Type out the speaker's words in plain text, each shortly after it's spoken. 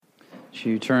If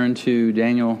you turn to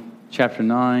Daniel chapter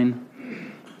 9,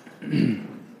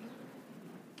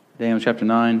 Daniel chapter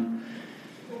 9,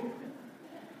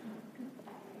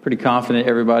 pretty confident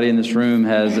everybody in this room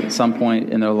has at some point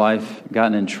in their life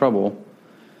gotten in trouble.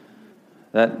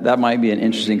 That might be an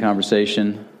interesting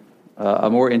conversation. A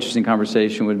more interesting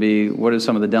conversation would be, what are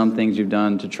some of the dumb things you've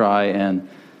done to try and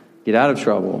get out of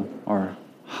trouble or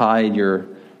hide your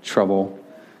trouble?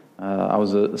 I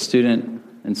was a student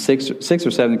in sixth or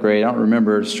seventh grade, I don't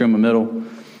remember, Struma Middle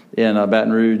in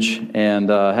Baton Rouge, and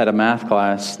had a math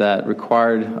class that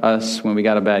required us, when we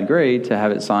got a bad grade, to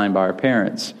have it signed by our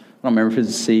parents. I don't remember if it was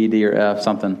a C, D, or F,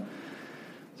 something.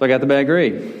 So I got the bad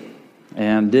grade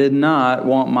and did not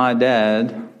want my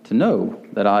dad to know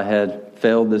that I had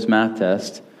failed this math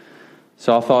test.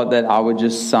 So I thought that I would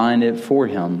just sign it for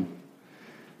him.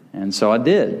 And so I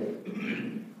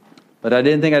did. But I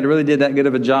didn't think I really did that good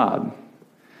of a job.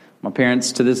 My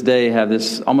parents to this day have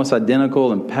this almost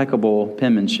identical, impeccable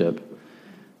penmanship.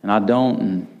 And I don't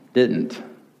and didn't.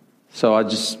 So I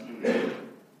just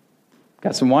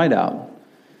got some white out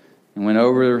and went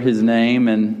over his name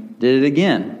and did it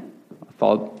again. I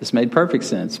thought this made perfect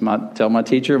sense. Tell my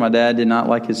teacher my dad did not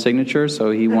like his signature, so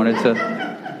he wanted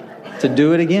to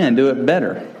do it again, do it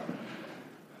better.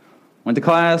 Went to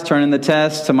class, turned in the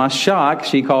test. To my shock,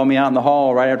 she called me out in the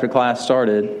hall right after class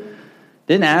started.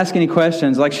 Didn't ask any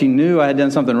questions, like she knew I had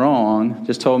done something wrong.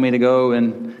 Just told me to go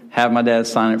and have my dad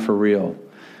sign it for real.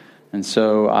 And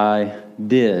so I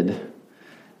did.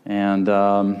 And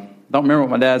don't remember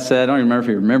what my dad said. I don't even remember if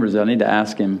he remembers it. I need to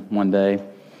ask him one day.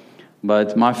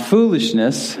 But my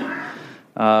foolishness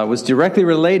was directly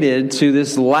related to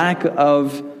this lack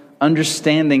of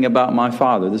understanding about my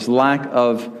father, this lack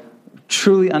of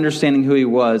truly understanding who he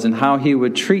was and how he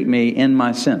would treat me in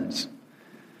my sins.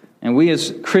 And we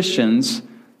as Christians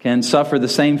can suffer the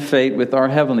same fate with our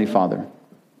Heavenly Father.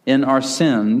 In our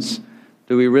sins,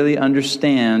 do we really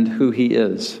understand who He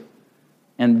is?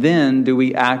 And then do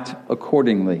we act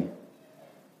accordingly?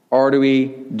 Or do we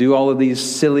do all of these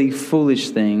silly,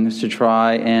 foolish things to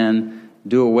try and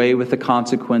do away with the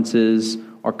consequences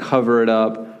or cover it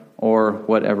up or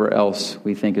whatever else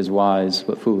we think is wise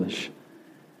but foolish?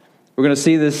 We're going to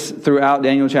see this throughout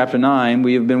Daniel chapter 9.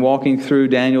 We have been walking through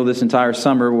Daniel this entire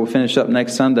summer. We'll finish up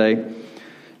next Sunday.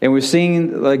 And we're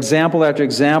seeing example after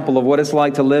example of what it's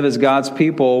like to live as God's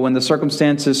people when the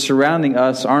circumstances surrounding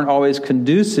us aren't always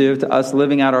conducive to us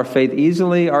living out our faith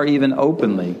easily or even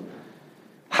openly.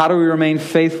 How do we remain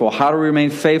faithful? How do we remain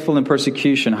faithful in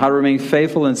persecution? How do we remain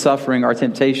faithful in suffering our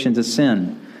temptation to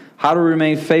sin? How do we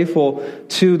remain faithful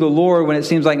to the Lord when it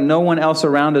seems like no one else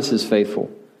around us is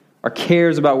faithful or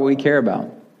cares about what we care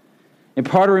about? And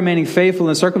part of remaining faithful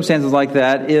in circumstances like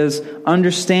that is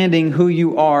understanding who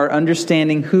you are,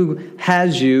 understanding who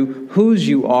has you, whose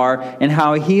you are, and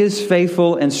how He is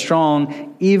faithful and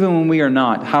strong even when we are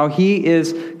not. How He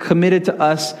is committed to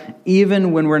us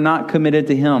even when we're not committed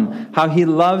to Him. How He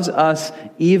loves us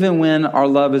even when our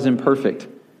love is imperfect.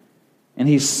 And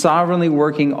He's sovereignly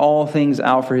working all things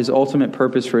out for His ultimate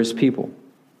purpose for His people.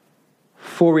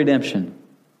 Full redemption.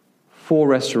 Full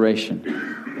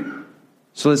restoration.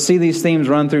 So let's see these themes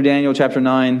run through Daniel chapter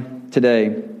 9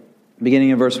 today, beginning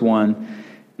in verse 1.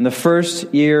 In the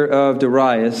first year of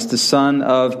Darius, the son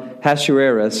of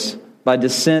Ahasuerus, by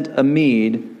descent a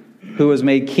Mede, who was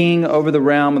made king over the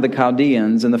realm of the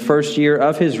Chaldeans, in the first year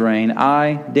of his reign,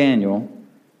 I, Daniel,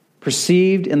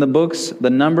 perceived in the books the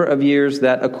number of years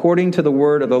that, according to the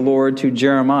word of the Lord to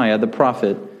Jeremiah the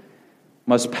prophet,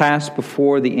 must pass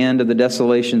before the end of the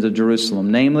desolations of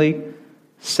Jerusalem, namely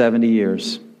 70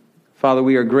 years. Father,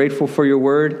 we are grateful for your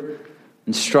word.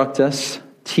 Instruct us.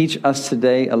 Teach us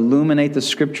today. Illuminate the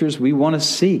scriptures. We want to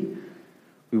see.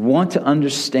 We want to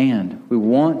understand. We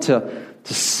want to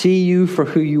see you for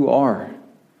who you are.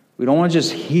 We don't want to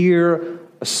just hear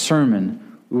a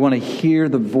sermon. We want to hear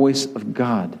the voice of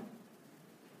God.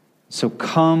 So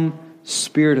come,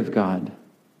 Spirit of God,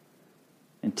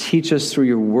 and teach us through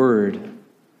your word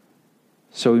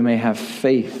so we may have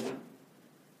faith,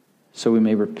 so we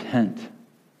may repent,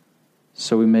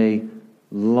 so we may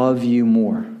love you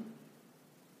more.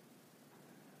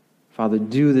 Father,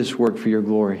 do this work for your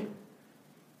glory.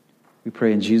 We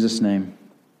pray in Jesus' name.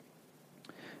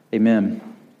 Amen.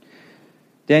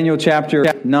 Daniel chapter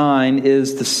 9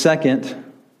 is the third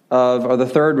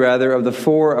of the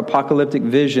four apocalyptic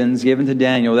visions given to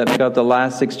Daniel that make up the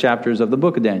last 6 chapters of the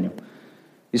book of Daniel.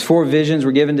 These 4 visions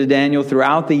were given to Daniel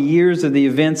throughout the years of the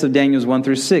events of Daniel's 1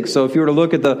 through 6. So if you were to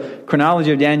look at the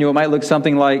chronology of Daniel, it might look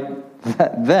something like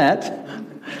that.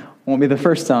 Won't be the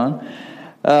first time.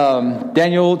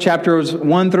 Daniel chapters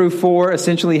 1 through 4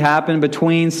 essentially happened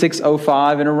between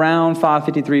 605 and around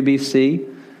 553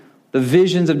 BC. The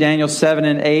visions of Daniel 7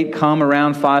 and 8 come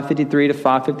around 553 to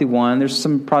 551. There's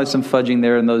probably some fudging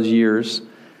there in those years.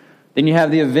 Then you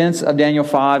have the events of Daniel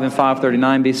 5 and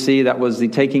 539 BC. That was the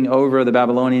taking over of the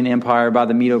Babylonian Empire by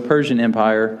the Medo-Persian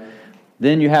Empire.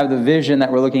 Then you have the vision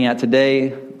that we're looking at today,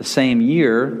 the same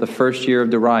year, the first year of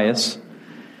Darius.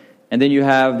 And then you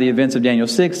have the events of Daniel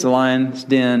 6, the lion's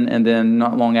den, and then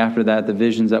not long after that, the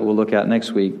visions that we'll look at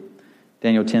next week,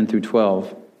 Daniel 10 through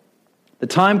 12. The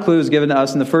time clue is given to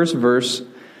us in the first verse,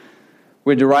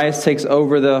 where Darius takes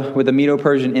over with the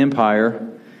Medo-Persian Empire.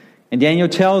 And Daniel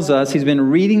tells us he's been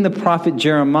reading the prophet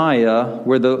Jeremiah,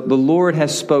 where the Lord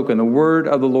has spoken, the word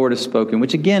of the Lord is spoken,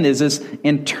 which again is this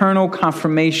internal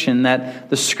confirmation that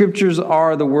the scriptures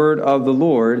are the word of the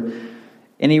Lord.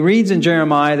 And he reads in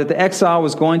Jeremiah that the exile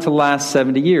was going to last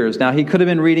 70 years. Now, he could have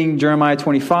been reading Jeremiah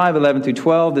 25, 11 through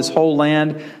 12. This whole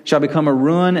land shall become a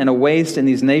ruin and a waste, and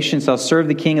these nations shall serve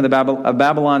the king of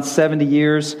Babylon 70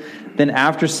 years. Then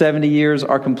after 70 years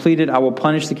are completed, I will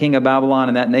punish the king of Babylon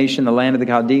and that nation, the land of the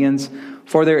Chaldeans,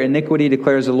 for their iniquity,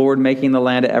 declares the Lord, making the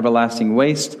land an everlasting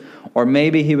waste. Or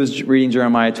maybe he was reading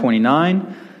Jeremiah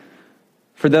 29.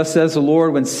 For thus says the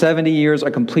Lord, when 70 years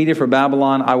are completed for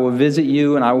Babylon, I will visit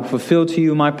you, and I will fulfill to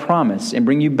you my promise, and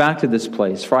bring you back to this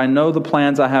place. For I know the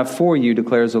plans I have for you,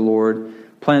 declares the Lord,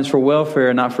 plans for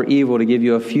welfare, not for evil, to give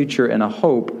you a future and a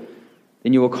hope.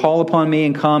 Then you will call upon me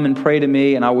and come and pray to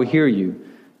me, and I will hear you.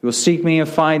 You will seek me and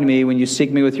find me when you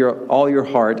seek me with all your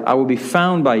heart. I will be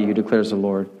found by you, declares the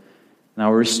Lord. And I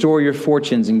will restore your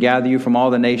fortunes and gather you from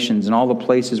all the nations and all the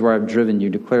places where I have driven you,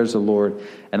 declares the Lord.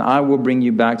 And I will bring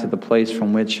you back to the place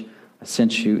from which I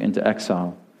sent you into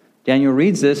exile. Daniel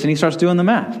reads this and he starts doing the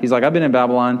math. He's like, I've been in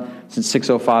Babylon since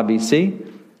 605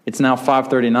 BC. It's now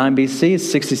 539 BC. It's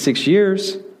 66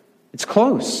 years. It's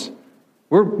close.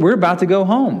 We're about to go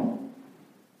home.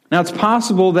 Now, it's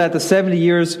possible that the 70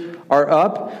 years are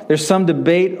up. There's some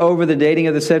debate over the dating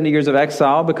of the 70 years of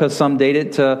exile, because some date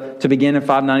it to begin in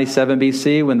 597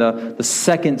 BC when the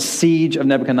second siege of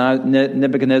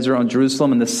Nebuchadnezzar on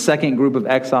Jerusalem and the second group of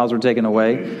exiles were taken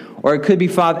away. Or it could be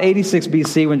 586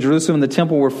 BC when Jerusalem and the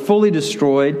temple were fully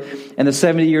destroyed and the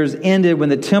 70 years ended when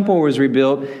the temple was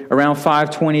rebuilt around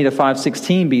 520 to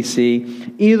 516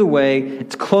 BC. Either way,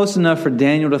 it's close enough for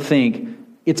Daniel to think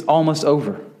it's almost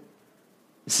over.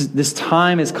 This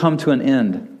time has come to an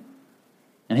end.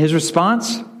 And his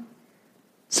response?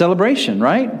 Celebration,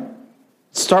 right?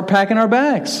 Start packing our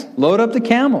bags. Load up the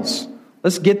camels.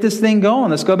 Let's get this thing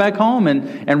going. Let's go back home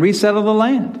and resettle the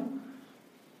land.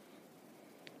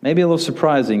 Maybe a little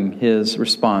surprising, his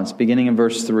response, beginning in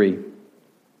verse 3.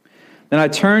 Then I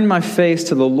turned my face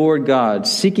to the Lord God,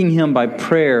 seeking him by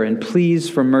prayer and pleas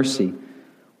for mercy,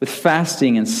 with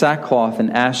fasting and sackcloth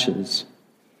and ashes.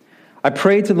 I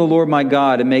prayed to the Lord my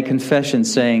God and made confession,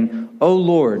 saying, O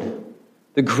Lord,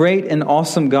 the great and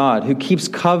awesome God, who keeps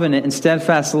covenant and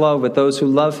steadfast love with those who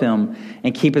love him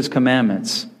and keep his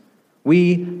commandments.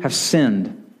 We have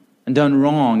sinned and done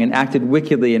wrong and acted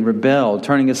wickedly and rebelled,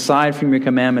 turning aside from your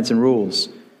commandments and rules.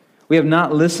 We have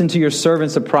not listened to your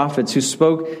servants, the prophets, who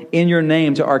spoke in your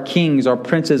name to our kings, our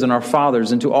princes, and our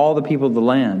fathers, and to all the people of the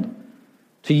land.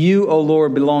 To you, O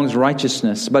Lord, belongs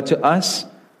righteousness, but to us,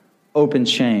 open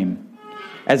shame.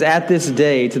 As at this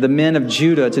day, to the men of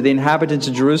Judah, to the inhabitants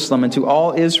of Jerusalem, and to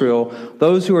all Israel,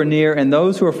 those who are near and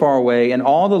those who are far away, and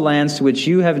all the lands to which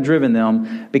you have driven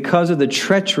them, because of the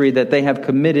treachery that they have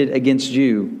committed against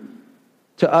you.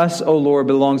 To us, O Lord,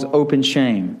 belongs open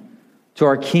shame, to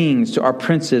our kings, to our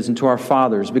princes, and to our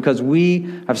fathers, because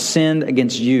we have sinned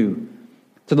against you.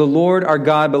 To the Lord our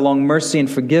God belong mercy and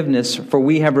forgiveness, for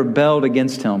we have rebelled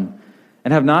against him,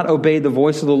 and have not obeyed the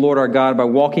voice of the Lord our God by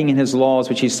walking in his laws,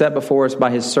 which he set before us by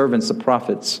his servants, the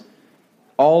prophets.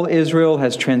 All Israel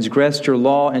has transgressed your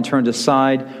law and turned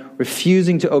aside,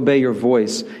 refusing to obey your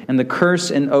voice. And the curse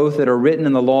and oath that are written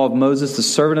in the law of Moses, the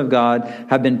servant of God,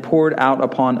 have been poured out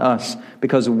upon us,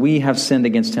 because we have sinned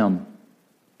against him.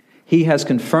 He has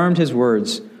confirmed his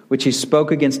words, which he spoke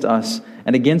against us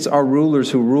and against our rulers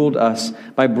who ruled us,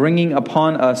 by bringing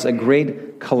upon us a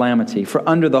great calamity. For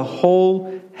under the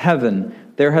whole heaven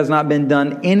there has not been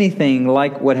done anything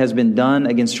like what has been done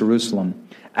against Jerusalem.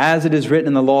 As it is written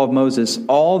in the law of Moses,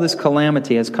 all this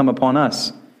calamity has come upon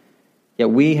us. Yet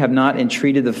we have not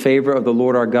entreated the favor of the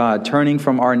Lord our God, turning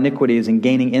from our iniquities and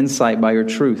gaining insight by your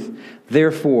truth.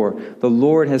 Therefore, the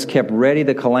Lord has kept ready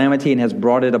the calamity and has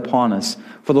brought it upon us.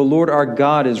 For the Lord our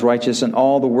God is righteous in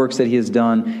all the works that he has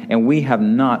done, and we have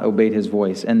not obeyed his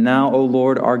voice. And now, O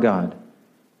Lord our God,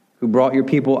 who brought your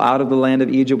people out of the land of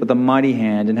Egypt with a mighty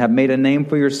hand, and have made a name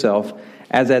for yourself,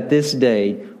 as at this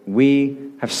day we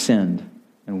have sinned,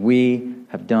 and we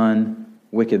have done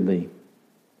wickedly.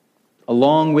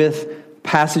 Along with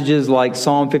passages like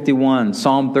Psalm 51,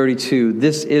 Psalm 32,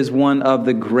 this is one of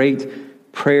the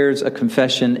great prayers of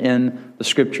confession in the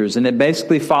Scriptures. And it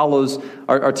basically follows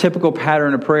our typical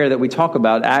pattern of prayer that we talk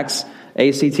about,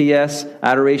 ACTS,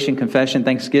 adoration, confession,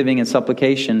 thanksgiving, and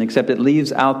supplication, except it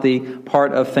leaves out the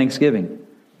part of thanksgiving.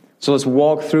 So let's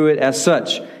walk through it as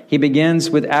such. He begins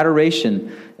with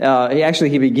adoration.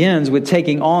 He begins with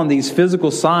taking on these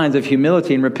physical signs of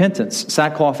humility and repentance,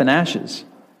 sackcloth and ashes.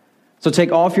 So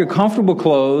take off your comfortable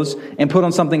clothes and put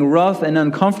on something rough and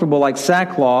uncomfortable like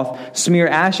sackcloth. Smear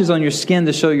ashes on your skin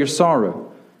to show your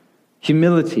sorrow,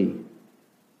 humility,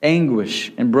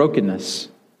 anguish, and brokenness.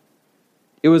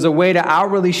 It was a way to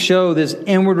outwardly show this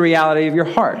inward reality of your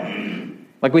heart.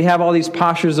 Like we have all these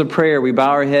postures of prayer. We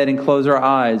bow our head and close our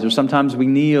eyes, or sometimes we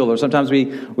kneel, or sometimes we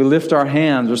lift our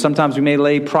hands, or sometimes we may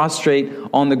lay prostrate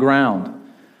on the ground.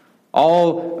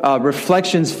 All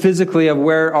reflections physically of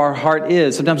where our heart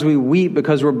is. Sometimes we weep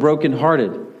because we're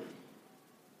brokenhearted.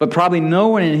 But probably no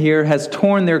one in here has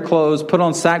torn their clothes, put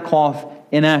on sackcloth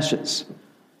and ashes.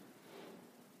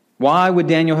 Why would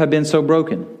Daniel have been so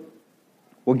broken?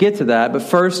 We'll get to that, but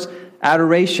first,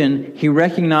 adoration, he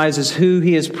recognizes who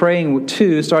he is praying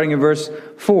to, starting in verse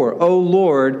 4. O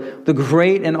Lord, the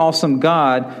great and awesome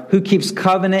God, who keeps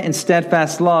covenant and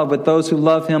steadfast love with those who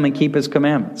love him and keep his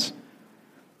commandments.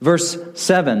 Verse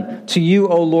 7, to you,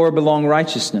 O Lord, belong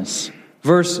righteousness.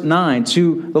 Verse 9,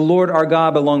 to the Lord our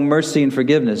God belong mercy and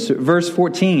forgiveness. Verse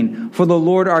 14, for the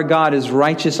Lord our God is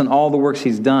righteous in all the works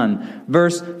he's done.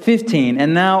 Verse 15,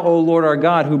 and now, O Lord our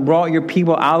God, who brought your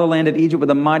people out of the land of Egypt with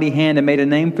a mighty hand and made a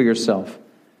name for yourself.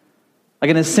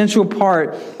 Like an essential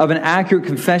part of an accurate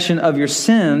confession of your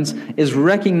sins is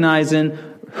recognizing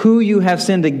who you have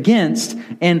sinned against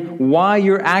and why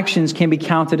your actions can be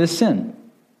counted as sin.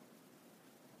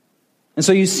 And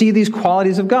so you see these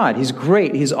qualities of God. He's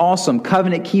great. He's awesome.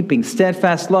 Covenant keeping,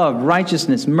 steadfast love,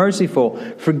 righteousness, merciful,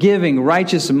 forgiving,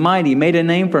 righteous, mighty, made a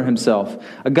name for himself.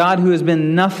 A God who has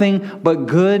been nothing but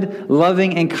good,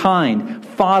 loving, and kind,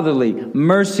 fatherly,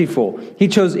 merciful. He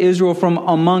chose Israel from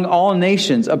among all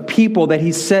nations, a people that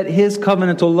he set his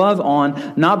covenantal love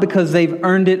on, not because they've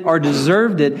earned it or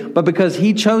deserved it, but because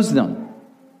he chose them.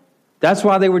 That's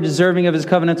why they were deserving of his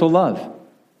covenantal love.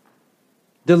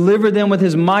 Delivered them with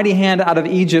his mighty hand out of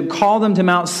Egypt, called them to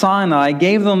Mount Sinai,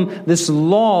 gave them this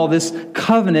law, this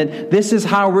covenant. This is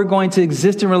how we're going to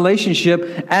exist in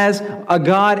relationship as a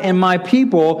God and my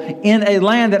people in a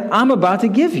land that I'm about to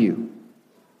give you.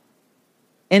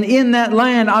 And in that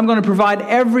land, I'm going to provide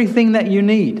everything that you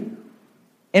need.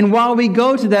 And while we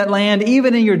go to that land,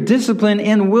 even in your discipline,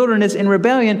 in wilderness, in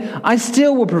rebellion, I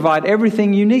still will provide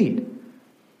everything you need.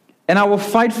 And I will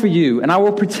fight for you, and I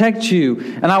will protect you,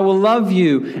 and I will love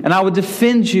you, and I will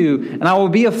defend you, and I will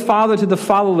be a father to the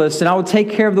fatherless, and I will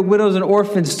take care of the widows and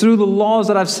orphans through the laws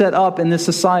that I've set up in this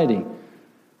society.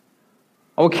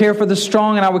 I will care for the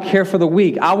strong, and I will care for the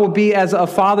weak. I will be as a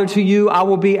father to you. I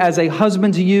will be as a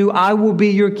husband to you. I will be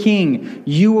your king.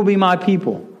 You will be my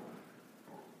people.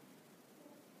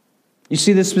 You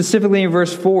see this specifically in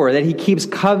verse 4, that he keeps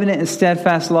covenant and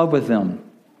steadfast love with them.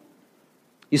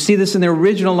 You see this in the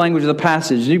original language of the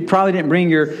passage. You probably didn't bring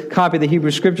your copy of the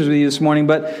Hebrew Scriptures with you this morning,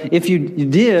 but if you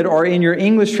did, or in your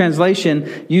English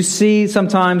translation, you see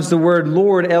sometimes the word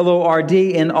Lord,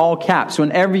 L-O-R-D, in all caps.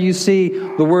 Whenever you see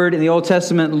the word in the Old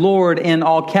Testament, Lord, in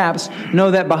all caps,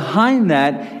 know that behind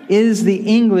that is the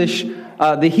Hebrew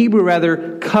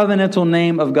covenantal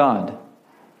name of God.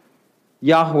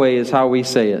 Yahweh is how we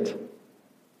say it.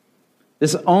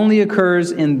 This only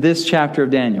occurs in this chapter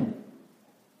of Daniel.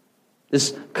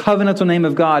 This covenantal name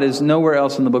of God is nowhere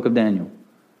else in the book of Daniel.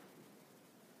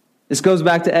 This goes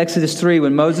back to Exodus 3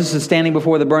 when Moses is standing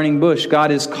before the burning bush. God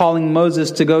is calling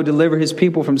Moses to go deliver his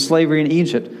people from slavery in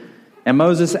Egypt. And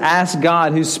Moses asks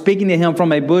God, who's speaking to him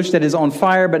from a bush that is on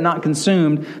fire but not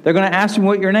consumed, they're going to ask him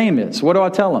what your name is. What do I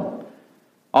tell them?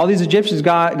 All these Egyptians,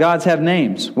 gods have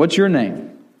names. What's your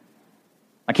name?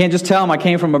 I can't just tell them I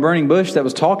came from a burning bush that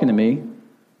was talking to me.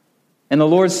 And the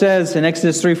Lord says in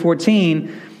Exodus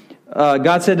 3:14,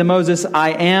 God said to Moses,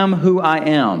 I am who I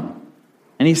am.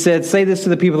 And he said, say this to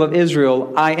the people of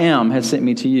Israel, I am has sent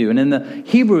me to you. And in the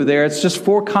Hebrew there, it's just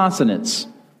 4 consonants,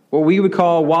 what we would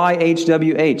call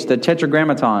YHWH, the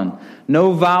tetragrammaton.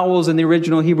 No vowels in the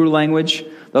original Hebrew language.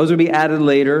 Those would be added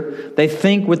later. They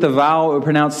think with the vowel it would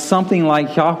pronounce something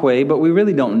like Yahweh, but we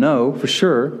really don't know for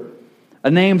sure.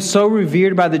 A name so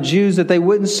revered by the Jews that they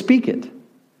wouldn't speak it.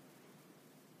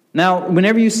 Now,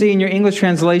 whenever you see in your English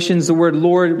translations the word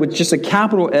Lord with just a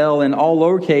capital L and all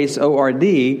lowercase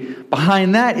O-R-D,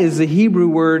 behind that is the Hebrew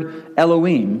word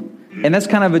Elohim. And that's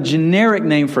kind of a generic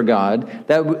name for God,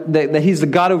 that He's the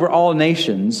God over all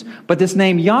nations. But this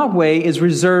name Yahweh is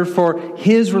reserved for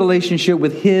His relationship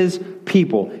with His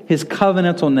people, His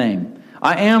covenantal name.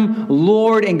 I am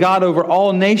Lord and God over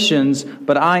all nations,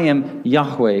 but I am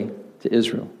Yahweh to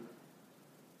Israel.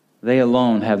 They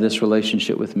alone have this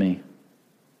relationship with me.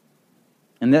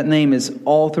 And that name is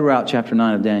all throughout chapter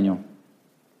 9 of Daniel.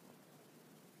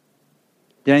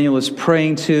 Daniel is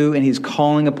praying to and he's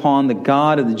calling upon the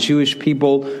God of the Jewish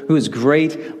people, who is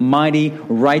great, mighty,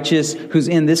 righteous, who's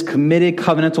in this committed,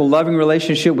 covenantal, loving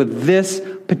relationship with this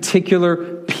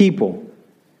particular people.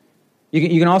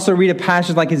 You can also read a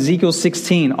passage like Ezekiel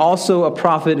 16, also a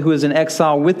prophet who is in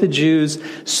exile with the Jews,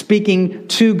 speaking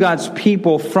to God's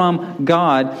people from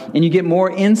God, and you get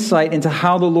more insight into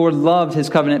how the Lord loved His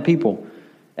covenant people.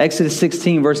 Ezekiel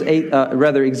 16, verse 8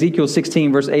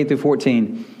 through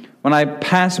 14. When I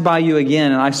passed by you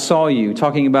again and I saw you,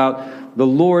 talking about the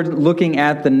Lord looking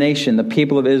at the nation, the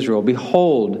people of Israel,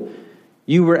 behold,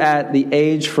 you were at the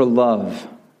age for love.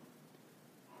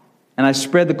 And I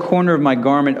spread the corner of my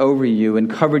garment over you and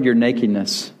covered your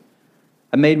nakedness.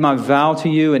 I made my vow to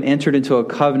you and entered into a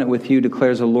covenant with you,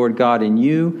 declares the Lord God, and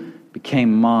you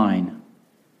became mine.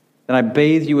 Then I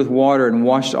bathed you with water and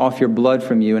washed off your blood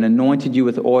from you and anointed you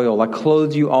with oil. I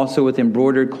clothed you also with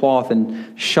embroidered cloth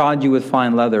and shod you with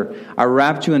fine leather. I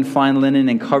wrapped you in fine linen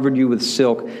and covered you with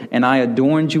silk. And I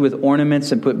adorned you with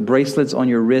ornaments and put bracelets on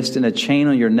your wrist and a chain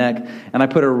on your neck. And I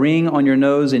put a ring on your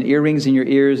nose and earrings in your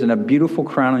ears and a beautiful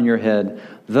crown on your head.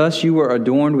 Thus you were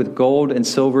adorned with gold and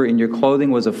silver, and your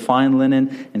clothing was of fine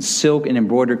linen and silk and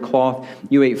embroidered cloth.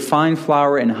 You ate fine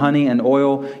flour and honey and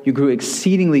oil. You grew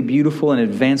exceedingly beautiful and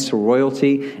advanced to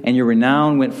royalty, and your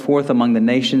renown went forth among the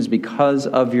nations because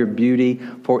of your beauty,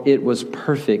 for it was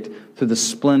perfect through the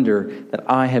splendor that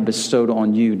I had bestowed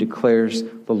on you, declares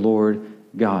the Lord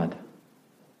God.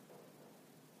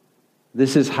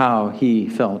 This is how He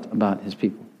felt about His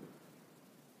people.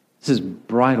 This is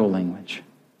bridal language.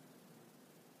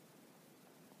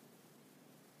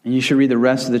 And you should read the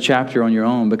rest of the chapter on your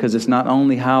own, because it's not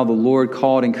only how the Lord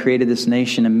called and created this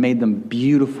nation and made them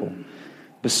beautiful,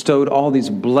 bestowed all these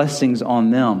blessings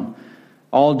on them,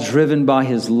 all driven by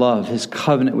His love, His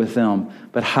covenant with them,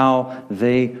 but how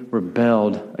they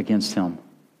rebelled against Him.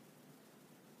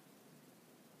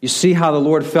 You see how the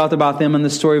Lord felt about them in the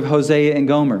story of Hosea and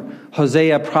Gomer.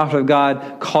 Hosea, a prophet of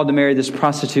God, called to marry this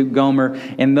prostitute Gomer,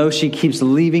 and though she keeps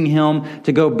leaving him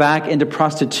to go back into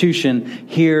prostitution,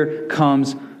 here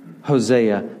comes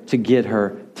Hosea to get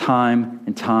her time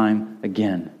and time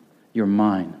again. You're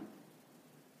mine.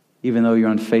 Even though you're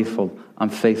unfaithful, I'm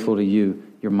faithful to you.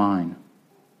 You're mine.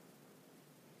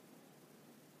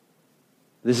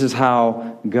 This is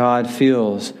how God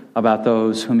feels about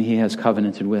those whom He has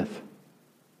covenanted with.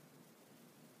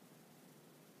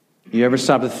 You ever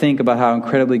stop to think about how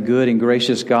incredibly good and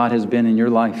gracious God has been in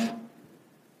your life?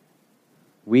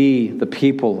 We, the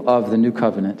people of the new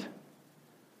covenant,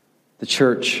 the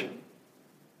church,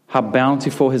 how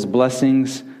bountiful His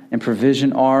blessings and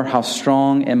provision are, how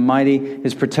strong and mighty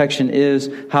His protection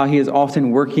is, how He is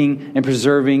often working and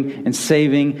preserving and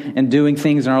saving and doing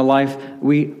things in our life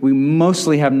we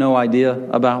mostly have no idea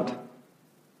about.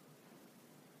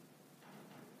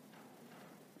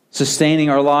 Sustaining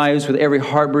our lives with every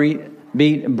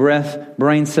heartbeat, breath,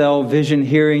 brain cell, vision,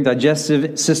 hearing,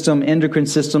 digestive system, endocrine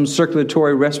system,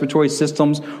 circulatory, respiratory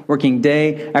systems, working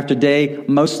day after day,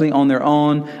 mostly on their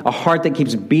own. A heart that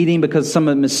keeps beating because some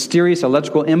of the mysterious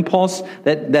electrical impulse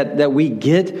that we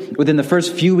get within the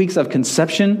first few weeks of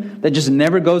conception that just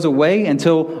never goes away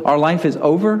until our life is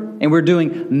over. And we're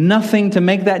doing nothing to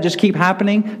make that just keep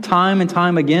happening time and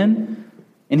time again.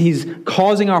 And He's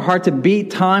causing our heart to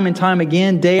beat time and time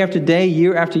again, day after day,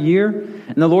 year after year.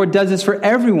 And the Lord does this for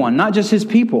everyone, not just His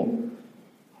people.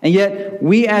 And yet,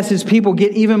 we as His people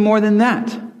get even more than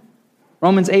that.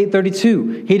 Romans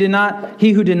 8:32,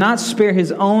 He who did not spare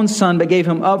His own Son, but gave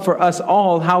Him up for us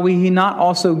all, how will He not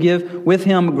also with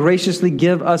Him graciously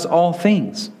give us all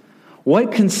things?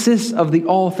 What consists of the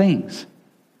all things?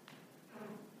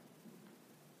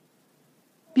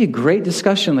 It'll be a great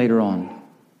discussion later on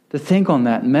to think on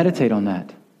that and meditate on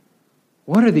that.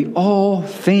 What are the all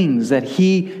things that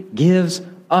He gives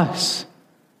us?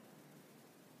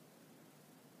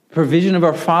 Provision of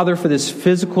our Father for this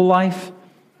physical life,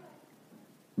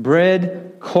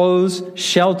 bread, clothes,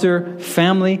 shelter,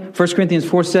 family. 1 Corinthians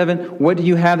 4:7, what do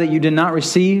you have that you did not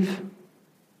receive?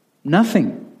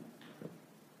 Nothing.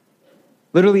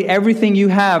 Literally everything you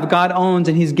have, God owns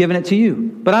and He's given it to you.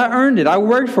 But I earned it. I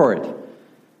worked for it.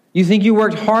 You think you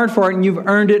worked hard for it and you've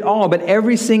earned it all. But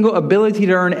every single ability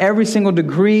to earn every single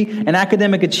degree and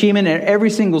academic achievement and every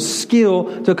single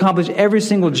skill to accomplish every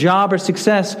single job or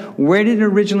success, where did it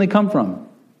originally come from?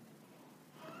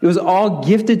 It was all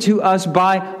gifted to us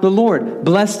by the Lord,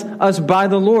 blessed us by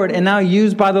the Lord, and now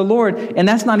used by the Lord. And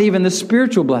that's not even the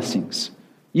spiritual blessings.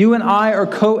 You and I are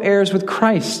co-heirs with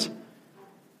Christ.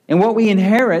 And what we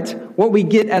inherit, what we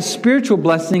get as spiritual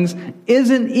blessings,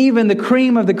 isn't even the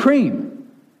cream of the cream.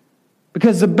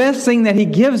 Because the best thing that He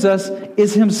gives us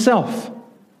is Himself.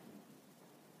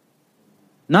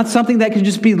 Not something that can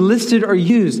just be listed or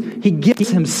used. He gives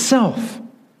Himself.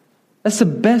 That's the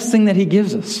best thing that He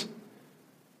gives us.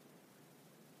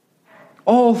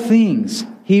 All things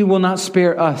He will not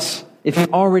spare us if He's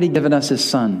already given us His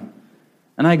Son.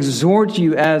 And I exhort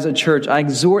you as a church, I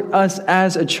exhort us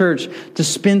as a church to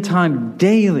spend time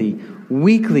daily,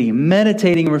 weekly,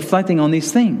 meditating and reflecting on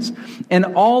these things.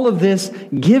 And all of this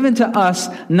given to us,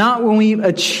 not when we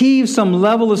achieve some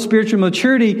level of spiritual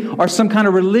maturity or some kind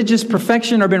of religious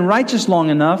perfection or been righteous long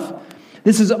enough.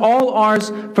 This is all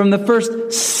ours from the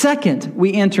first second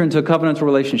we enter into a covenantal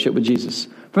relationship with Jesus.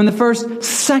 From the first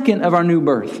second of our new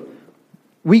birth.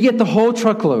 We get the whole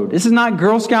truckload. This is not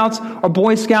Girl Scouts or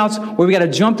Boy Scouts where we got to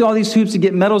jump through all these hoops to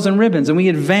get medals and ribbons and we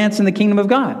advance in the kingdom of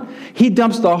God. He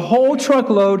dumps the whole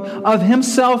truckload of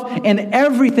Himself and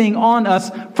everything on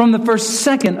us from the first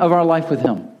second of our life with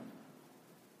Him.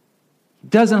 He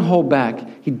doesn't hold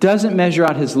back. He doesn't measure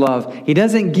out His love. He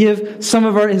doesn't give some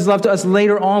of His love to us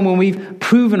later on when we've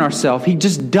proven ourselves. He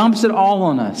just dumps it all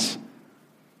on us.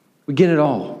 We get it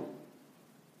all.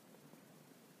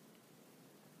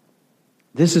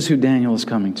 This is who Daniel is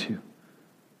coming to.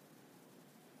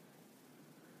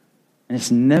 And it's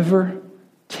never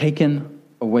taken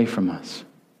away from us.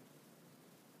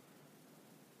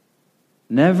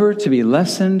 Never to be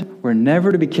lessened. We're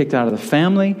never to be kicked out of the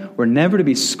family. We're never to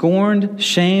be scorned,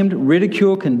 shamed,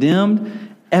 ridiculed,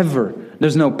 condemned, ever.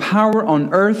 There's no power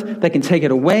on earth that can take it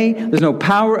away. There's no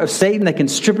power of Satan that can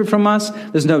strip it from us.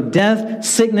 There's no death,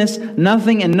 sickness,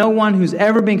 nothing, and no one who's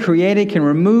ever been created can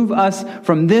remove us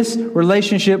from this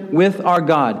relationship with our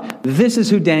God. This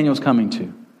is who Daniel's coming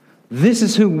to. This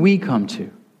is who we come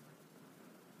to.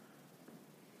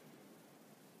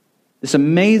 This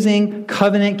amazing,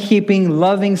 covenant-keeping,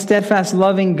 loving, steadfast,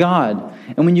 loving God.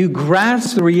 And when you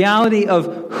grasp the reality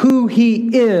of who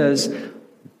He is,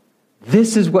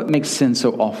 this is what makes sin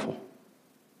so awful.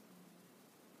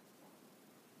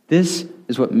 This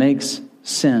is what makes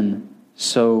sin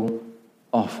so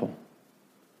awful.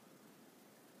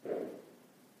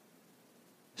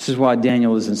 This is why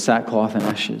Daniel is in sackcloth and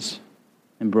ashes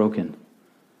and broken.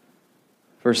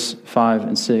 Verse 5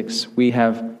 and 6, we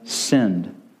have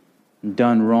sinned and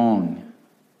done wrong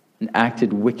and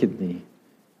acted wickedly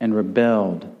and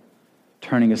rebelled,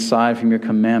 turning aside from your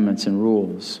commandments and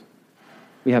rules.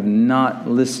 We have not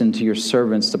listened to your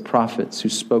servants, the prophets, who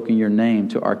spoke in your name,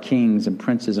 to our kings and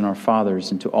princes and our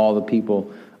fathers, and to all the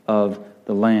people of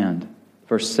the land.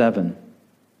 Verse 7.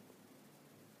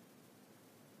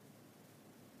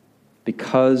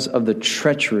 Because of the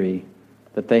treachery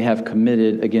that they have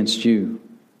committed against you.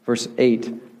 Verse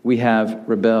 8. We have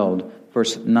rebelled.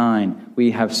 Verse 9.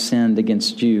 We have sinned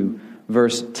against you.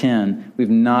 Verse 10, we've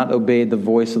not obeyed the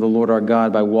voice of the Lord our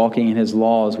God by walking in His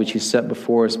laws, which He set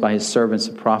before us by His servants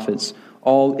and prophets.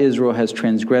 All Israel has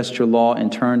transgressed your law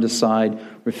and turned aside,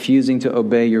 refusing to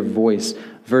obey your voice.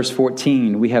 Verse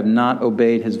 14, we have not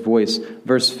obeyed His voice.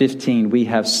 Verse 15, we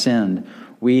have sinned.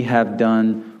 We have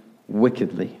done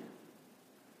wickedly.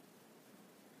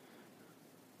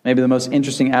 Maybe the most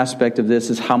interesting aspect of this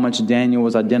is how much Daniel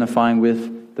was identifying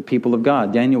with the people of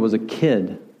God. Daniel was a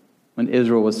kid when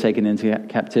Israel was taken into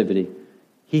captivity.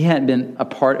 He hadn't been a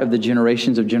part of the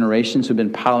generations of generations who've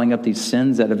been piling up these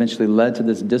sins that eventually led to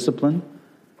this discipline.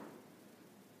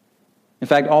 In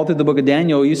fact, all through the book of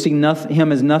Daniel, you see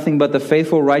him as nothing but the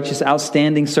faithful, righteous,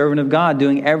 outstanding servant of God,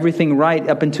 doing everything right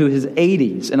up into his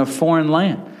 80s in a foreign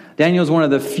land. Daniel is one of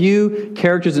the few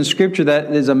characters in Scripture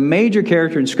that is a major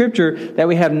character in Scripture that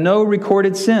we have no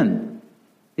recorded sin.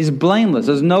 He's blameless.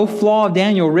 There's no flaw of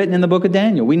Daniel written in the book of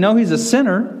Daniel. We know he's a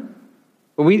sinner,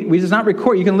 but we does not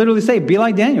record. You can literally say, be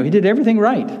like Daniel. He did everything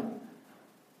right.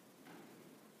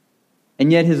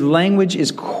 And yet his language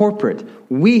is corporate.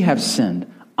 We have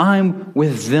sinned. I'm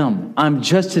with them. I'm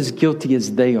just as guilty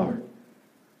as they are.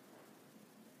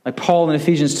 Like Paul in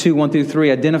Ephesians 2,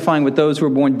 1-3, identifying with those who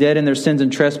were born dead in their sins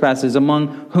and trespasses,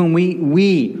 among whom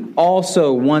we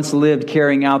also once lived,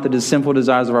 carrying out the sinful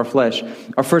desires of our flesh.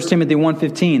 Or 1 Timothy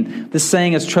 1:15, this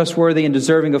saying is trustworthy and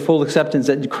deserving of full acceptance,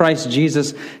 that Christ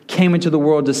Jesus came into the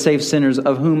world to save sinners,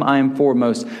 of whom I am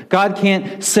foremost. God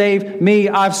can't save me.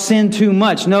 I've sinned too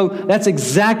much. No, that's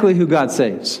exactly who God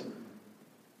saves.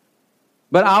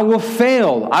 But I will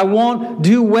fail. I won't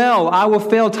do well. I will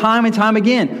fail time and time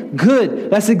again. Good.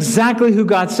 That's exactly who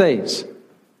God saves.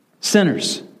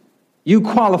 Sinners. You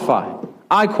qualify.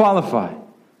 I qualify.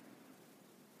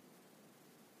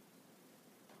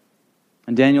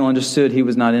 And Daniel understood he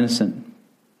was not innocent.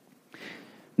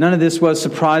 None of this was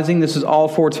surprising. This is all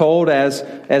foretold, as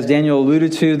Daniel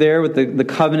alluded to there, with the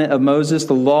covenant of Moses,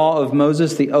 the law of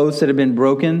Moses, the oaths that had been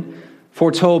broken.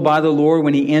 Foretold by the Lord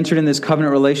when he entered in this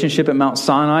covenant relationship at Mount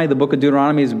Sinai. The book of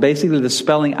Deuteronomy is basically the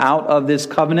spelling out of this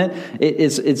covenant.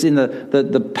 It's in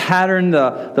the pattern,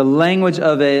 the language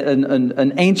of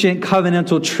an ancient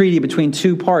covenantal treaty between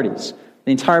two parties.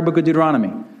 The entire book of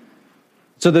Deuteronomy.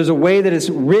 So there's a way that it's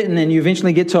written, and you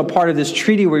eventually get to a part of this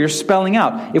treaty where you're spelling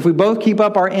out. If we both keep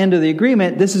up our end of the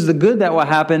agreement, this is the good that will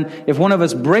happen. If one of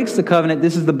us breaks the covenant,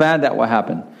 this is the bad that will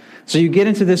happen. So you get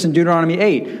into this in Deuteronomy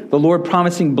 8, the Lord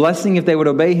promising blessing if they would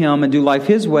obey him and do life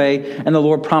his way, and the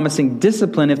Lord promising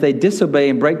discipline if they disobey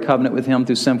and break covenant with him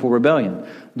through sinful rebellion.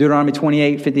 Deuteronomy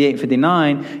 28, 58,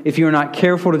 59, if you are not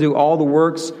careful to do all the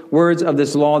words of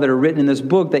this law that are written in this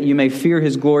book, that you may fear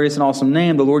his glorious and awesome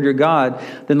name, the Lord your God,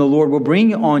 then the Lord will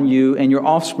bring on you and your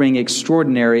offspring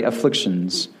extraordinary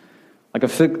afflictions. Like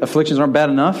afflictions aren't bad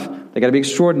enough, they got to be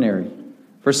extraordinary.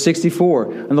 Verse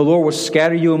 64, and the Lord will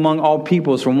scatter you among all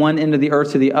peoples from one end of the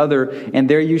earth to the other, and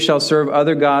there you shall serve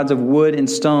other gods of wood and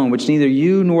stone, which neither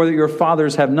you nor your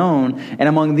fathers have known. And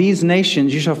among these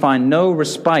nations you shall find no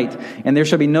respite, and there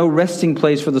shall be no resting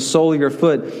place for the sole of your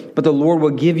foot. But the Lord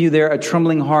will give you there a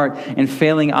trembling heart and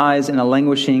failing eyes and a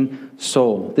languishing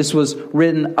soul. This was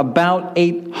written about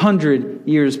 800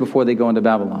 years before they go into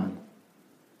Babylon.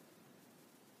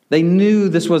 They knew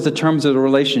this was the terms of the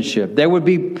relationship. There would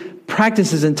be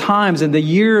practices and times in the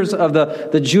years of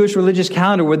the Jewish religious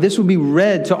calendar where this would be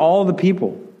read to all the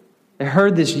people. They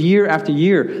heard this year after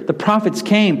year. The prophets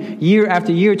came year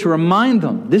after year to remind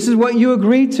them, this is what you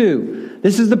agreed to.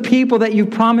 This is the people that you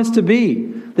promised to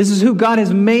be. This is who God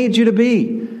has made you to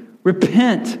be.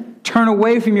 Repent, turn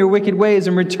away from your wicked ways,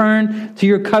 and return to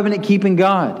your covenant-keeping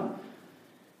God.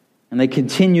 And they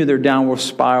continue their downward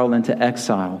spiral into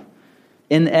exile.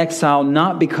 In exile,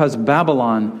 not because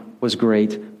Babylon was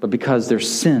great, but because their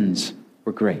sins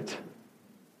were great.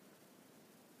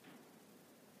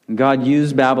 And God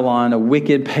used Babylon, a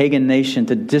wicked pagan nation,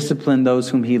 to discipline those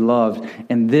whom he loved.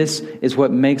 And this is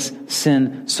what makes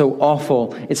sin so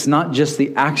awful. It's not just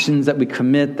the actions that we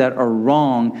commit that are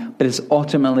wrong, but it's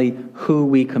ultimately who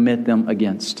we commit them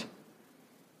against.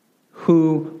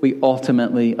 Who we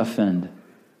ultimately offend.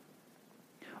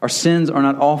 Our sins are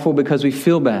not awful because we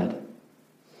feel bad.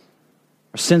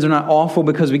 Our sins are not awful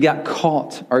because we got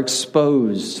caught or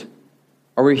exposed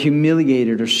or we're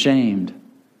humiliated or shamed.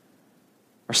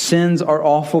 Our sins are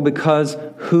awful because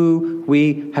who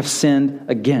we have sinned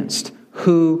against,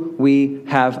 who we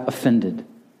have offended.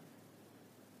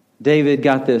 David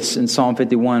got this in Psalm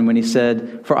 51 when he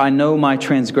said, "For I know my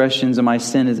transgressions and my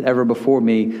sin is ever before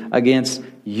me. Against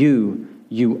you,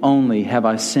 you only have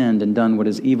I sinned and done what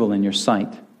is evil in your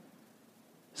sight."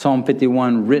 Psalm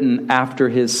 51, written after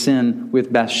his sin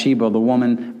with Bathsheba, the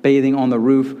woman bathing on the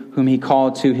roof, whom he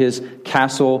called to his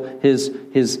castle,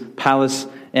 his palace,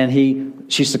 and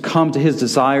she succumbed to his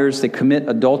desires. They commit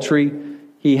adultery.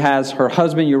 He has her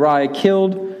husband Uriah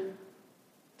killed,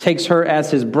 takes her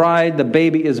as his bride. The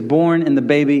baby is born, and the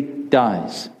baby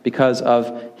dies because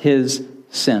of his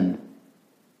sin.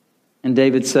 And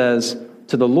David says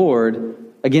to the Lord,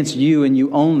 "Against you and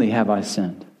you only have I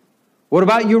sinned." What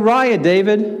about Uriah,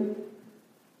 David?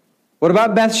 What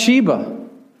about Bathsheba?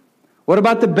 What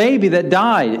about the baby that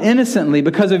died innocently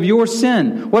because of your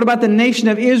sin? What about the nation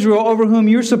of Israel over whom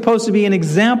you're supposed to be an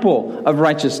example of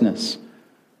righteousness?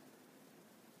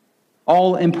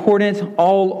 All important,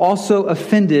 all also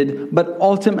offended, but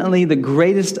ultimately the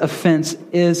greatest offense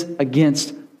is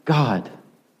against God.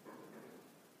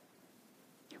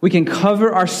 We can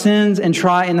cover our sins and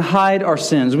try and hide our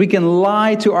sins. We can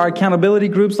lie to our accountability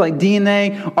groups like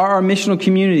DNA or our missional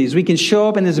communities. We can show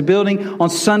up in this building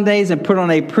on Sundays and put on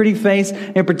a pretty face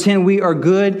and pretend we are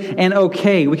good and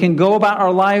okay. We can go about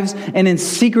our lives and in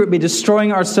secret be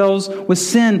destroying ourselves with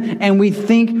sin, and we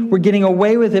think we're getting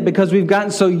away with it because we've gotten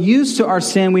so used to our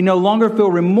sin we no longer feel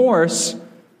remorse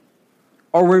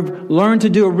Or we've learned to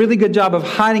do a really good job of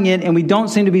hiding it and we don't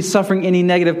seem to be suffering any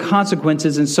negative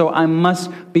consequences, and so I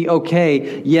must be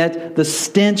okay. Yet the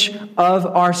stench of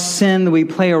our sin that we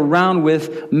play around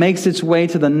with makes its way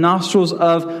to the nostrils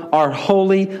of our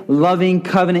holy, loving,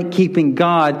 covenant-keeping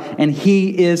God, and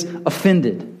He is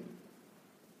offended.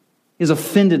 He is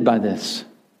offended by this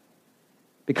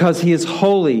because He is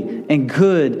holy and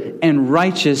good and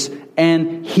righteous,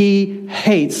 and He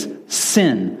hates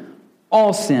sin,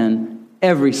 all sin,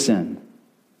 every sin.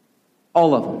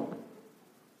 All of them.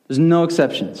 There's no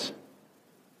exceptions.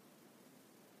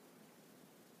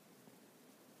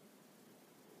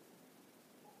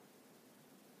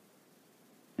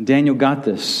 And Daniel got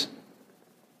this.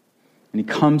 And he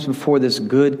comes before this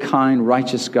good, kind,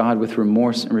 righteous God with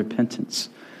remorse and repentance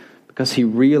because he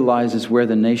realizes where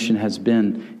the nation has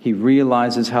been. He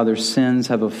realizes how their sins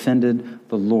have offended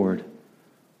the Lord.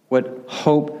 What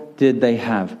hope did they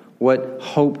have? What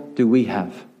hope do we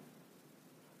have?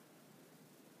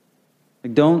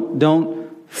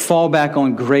 Don't fall back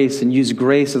on grace and use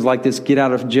grace as like this get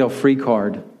out of jail free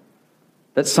card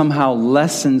that somehow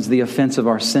lessens the offense of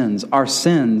our sins. Our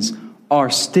sins are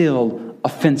still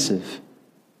offensive.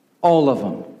 All of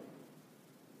them.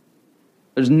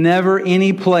 There's never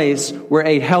any place where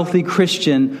a healthy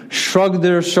Christian shrugged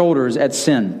their shoulders at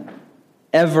sin.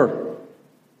 Ever.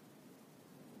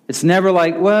 It's never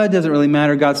like, well, it doesn't really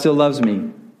matter. God still loves me.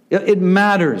 It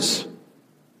matters.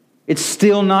 It's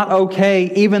still not okay,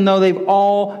 even though they've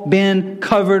all been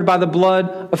covered by the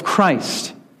blood of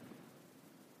Christ.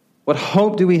 What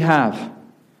hope do we have?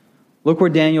 Look where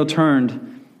Daniel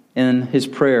turned in his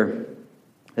prayer.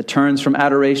 It turns from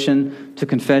adoration to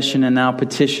confession and now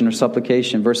petition or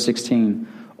supplication. Verse 16.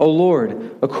 O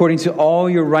Lord, according to all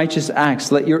your righteous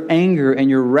acts, let your anger and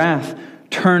your wrath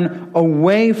turn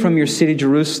away from your city,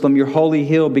 Jerusalem, your holy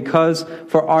hill, because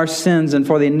for our sins and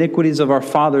for the iniquities of our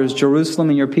fathers, Jerusalem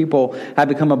and your people have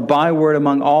become a byword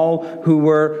among all who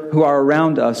are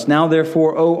around us. Now,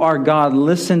 therefore, O our God,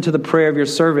 listen to the prayer of your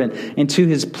servant and to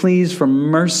his pleas for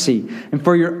mercy. And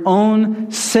for your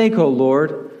own sake, O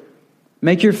Lord,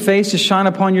 make your face to shine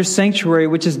upon your sanctuary,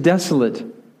 which is desolate.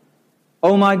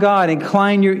 O my God,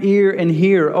 incline your ear and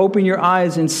hear. Open your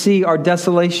eyes and see our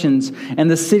desolations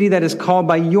and the city that is called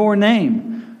by your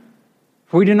name.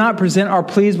 For we do not present our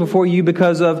pleas before you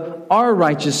because of our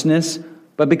righteousness,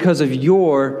 but because of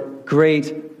your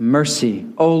great mercy.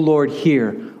 O Lord,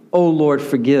 hear. O Lord,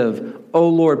 forgive. O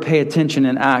Lord, pay attention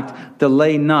and act.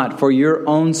 Delay not for your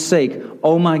own sake,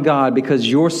 O my God, because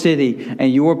your city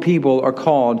and your people are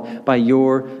called by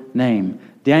your name.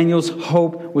 Daniel's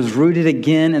hope was rooted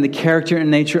again in the character and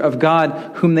nature of God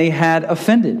whom they had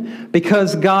offended.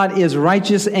 Because God is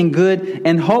righteous and good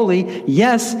and holy,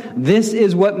 yes, this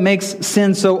is what makes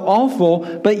sin so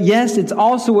awful, but yes, it's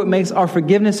also what makes our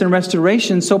forgiveness and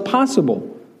restoration so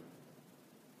possible.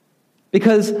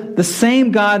 Because the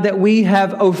same God that we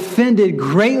have offended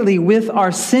greatly with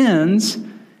our sins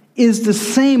is the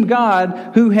same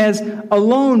God who has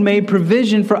alone made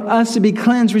provision for us to be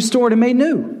cleansed, restored, and made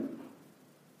new.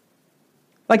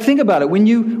 Like, think about it. When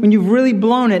you've really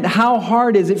blown it, how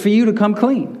hard is it for you to come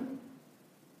clean?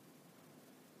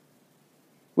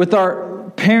 With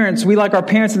our parents, we like our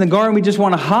parents in the garden, we just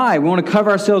want to hide. We want to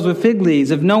cover ourselves with fig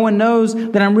leaves. If no one knows,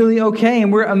 then I'm really okay.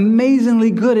 And we're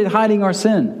amazingly good at hiding our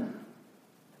sin.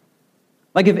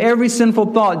 Like if every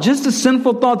sinful thought, just the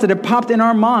sinful thoughts that have popped in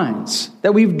our minds,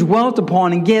 that we've dwelt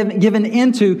upon and given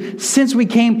into since we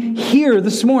came here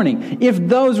this morning, if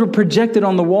those were projected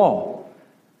on the wall,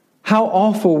 how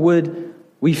awful would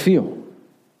we feel?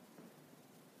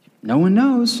 No one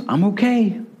knows. I'm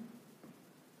okay.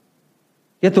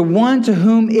 Yet the one to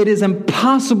whom it is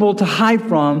impossible to hide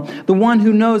from, the one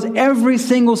who knows every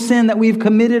single sin that we've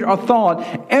committed or thought,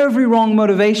 every wrong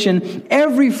motivation,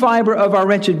 every fiber of our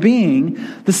wretched being,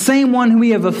 the same one who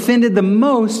we have offended the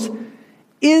most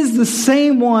is the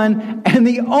same one and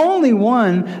the only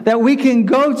one that we can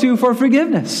go to for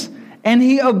forgiveness. And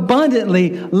he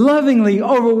abundantly, lovingly,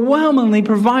 overwhelmingly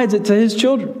provides it to his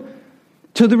children,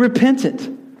 to the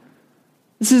repentant.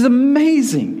 This is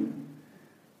amazing.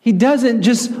 He doesn't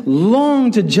just long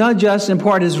to judge us and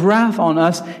pour out his wrath on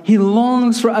us. He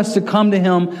longs for us to come to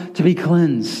him to be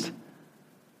cleansed.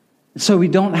 So we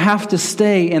don't have to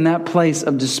stay in that place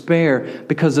of despair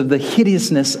because of the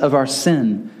hideousness of our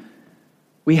sin.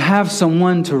 We have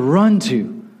someone to run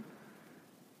to.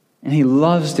 And he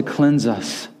loves to cleanse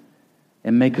us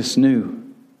and make us new.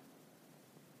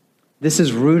 This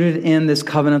is rooted in this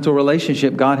covenantal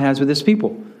relationship God has with his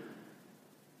people.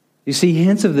 You see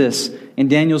hints of this in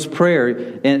Daniel's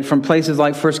prayer and from places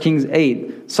like 1 Kings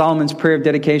 8, Solomon's prayer of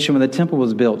dedication when the temple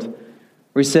was built.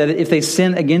 where he said, if they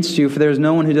sin against you, for there is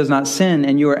no one who does not sin,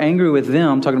 and you are angry with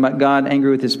them, talking about God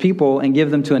angry with his people, and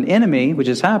give them to an enemy, which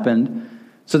has happened,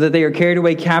 so that they are carried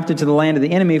away captive to the land of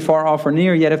the enemy, far off or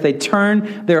near. Yet if they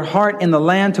turn their heart in the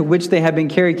land to which they have been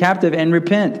carried captive and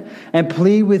repent, and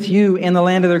plead with you in the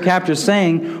land of their captors,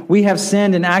 saying, we have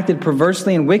sinned and acted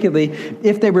perversely and wickedly,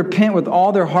 if they repent with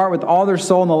all their heart, with all their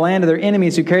soul in the land of their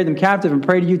enemies who carried them captive, and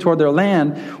pray to you toward their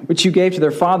land, which you gave to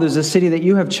their fathers, the city that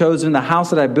you have chosen, the house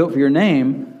that I built for your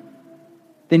name,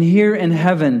 then hear in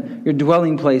heaven, your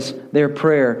dwelling place, their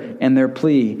prayer and their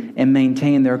plea, and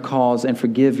maintain their cause, and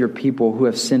forgive your people who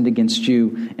have sinned against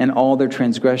you, and all their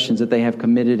transgressions that they have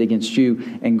committed against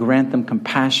you, and grant them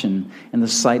compassion in the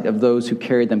sight of those who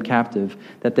carried them captive,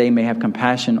 that they may have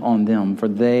compassion on them, for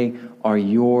they are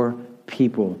your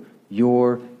people,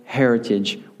 your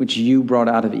heritage, which you brought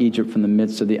out of Egypt from the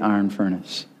midst of the iron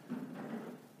furnace.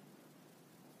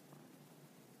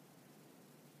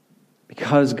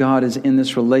 Because God is in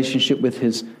this relationship with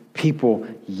his people,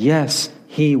 yes,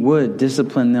 he would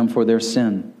discipline them for their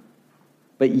sin.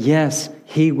 But yes,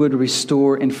 he would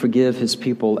restore and forgive his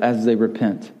people as they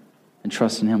repent and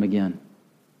trust in him again.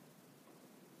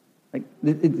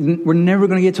 We're never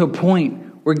going to get to a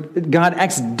point where God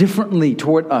acts differently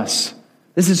toward us.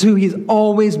 This is who he's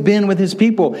always been with his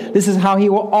people. This is how he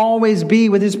will always be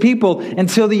with his people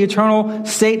until the eternal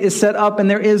state is set up and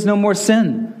there is no more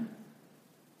sin.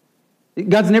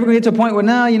 God's never going to get to a point where,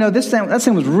 no, that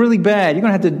sin was really bad. You're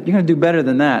going to do better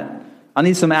than that. I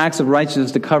need some acts of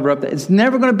righteousness to cover up that. It's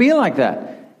never going to be like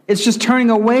that. It's just turning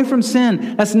away from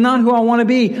sin. That's not who I want to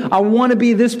be. I want to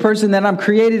be this person that I'm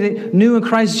created new in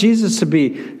Christ Jesus to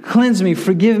be. Cleanse me,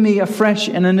 forgive me afresh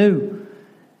and anew.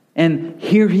 And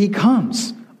here he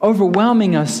comes,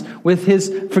 overwhelming us with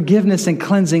his forgiveness and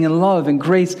cleansing and love and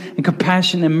grace and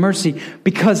compassion and mercy,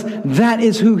 because that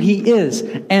is who he is,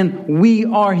 and we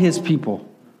are his people.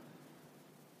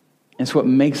 It's what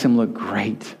makes him look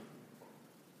great.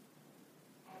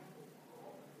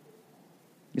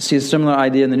 You see a similar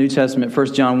idea in the New Testament,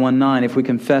 1 John 1:9. If we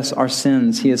confess our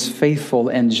sins, he is faithful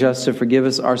and just to forgive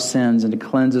us our sins and to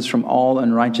cleanse us from all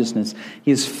unrighteousness.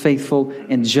 He is faithful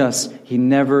and just. He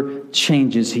never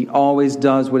changes. He always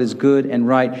does what is good and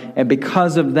right. And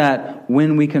because of that,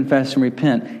 when we confess and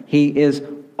repent, he is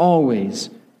always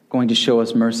going to show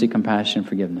us mercy, compassion, and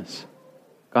forgiveness.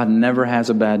 God never has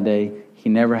a bad day. He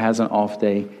never has an off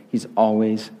day. He's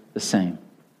always the same.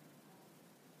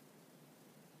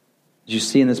 As you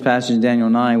see in this passage in Daniel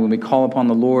 9, when we call upon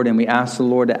the Lord and we ask the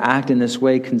Lord to act in this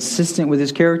way consistent with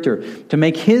his character, to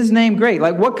make his name great.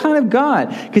 Like, what kind of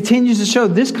God continues to show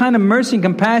this kind of mercy and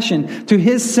compassion to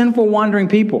his sinful wandering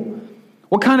people?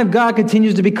 What kind of God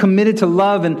continues to be committed to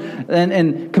love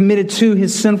and committed to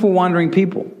his sinful wandering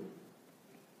people?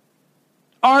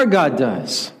 Our God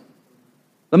does.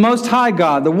 The Most High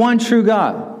God, the one true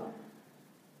God.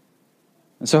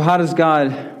 And so how does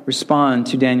God respond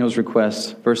to Daniel's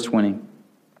request? Verse 20.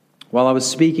 While I was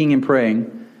speaking and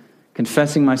praying,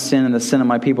 confessing my sin and the sin of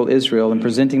my people Israel, and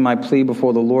presenting my plea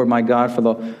before the Lord my God for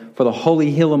the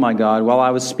holy hill of my God, while I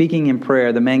was speaking in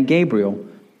prayer, the man Gabriel,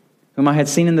 whom I had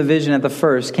seen in the vision at the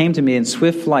first, came to me in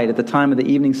swift flight at the time of the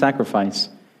evening sacrifice.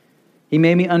 He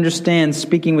made me understand,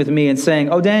 speaking with me and saying,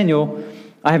 "O Daniel,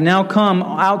 I have now come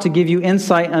out to give you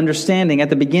insight and understanding. At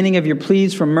the beginning of your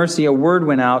pleas for mercy, a word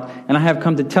went out, and I have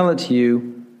come to tell it to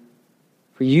you.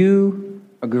 For you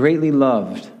are greatly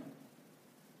loved.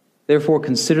 Therefore,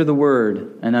 consider the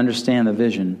word and understand the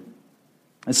vision."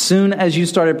 As soon as you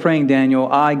started praying, Daniel,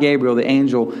 I, Gabriel, the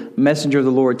angel, messenger of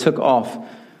the Lord, took off,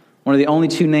 one of the only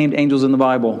two named angels in the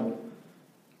Bible.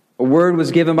 A word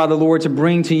was given by the Lord to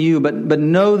bring to you, but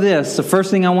know this, the first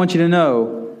thing I want you to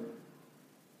know,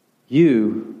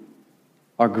 you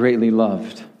are greatly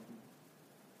loved.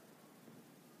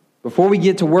 Before we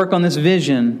get to work on this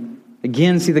vision,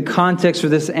 again, see the context for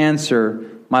this answer,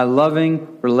 my loving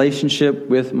relationship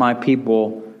with my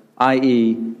people,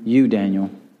 i.e., you, Daniel.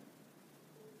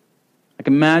 Like,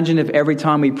 imagine if every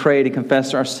time we prayed and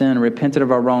confessed our sin and repented of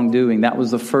our wrongdoing, that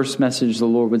was the first message the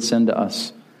Lord would send to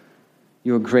us.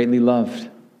 You are greatly loved.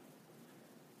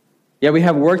 Yeah, we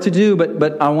have work to do,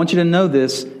 but I want you to know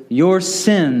this. Your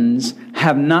sins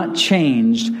have not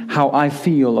changed how I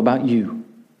feel about you.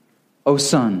 O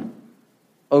son,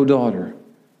 O daughter,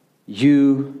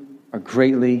 you are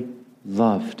greatly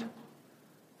loved.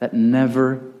 That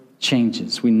never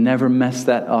changes. We never mess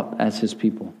that up as his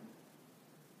people.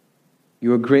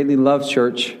 You are greatly loved,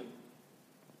 church.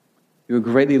 You are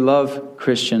greatly loved,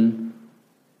 Christian,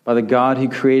 by the God who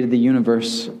created the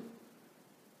universe.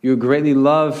 You are greatly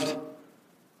loved,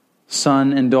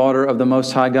 son and daughter of the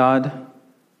Most High God.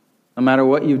 No matter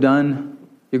what you've done,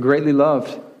 you're greatly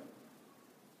loved.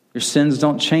 Your sins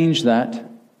don't change that.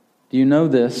 Do you know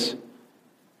this?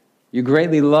 You're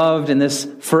greatly loved in this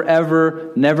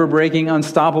forever, never-breaking,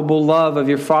 unstoppable love of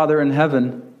your Father in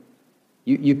heaven.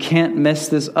 You can't mess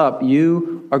this up.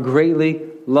 You are greatly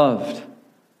loved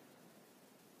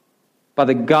by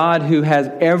the God who has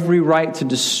every right to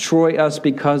destroy us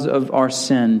because of our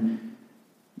sin,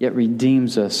 yet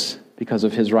redeems us because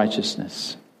of his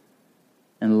righteousness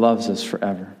and loves us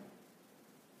forever.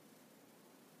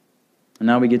 And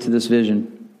now we get to this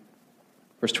vision.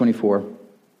 Verse 24.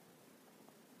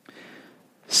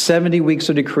 70 weeks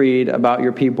are decreed about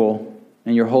your people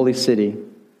and your holy city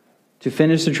to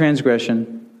finish the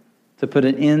transgression, to put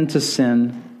an end to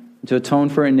sin, to atone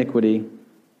for iniquity,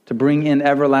 to bring in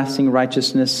everlasting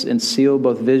righteousness and seal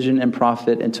both vision and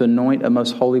prophet, and to anoint a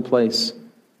most holy place.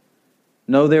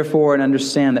 Know therefore and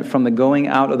understand that from the going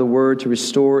out of the word to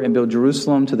restore and build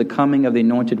Jerusalem to the coming of the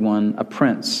Anointed One, a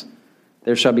prince,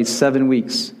 there shall be 7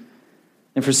 weeks.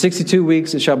 And for 62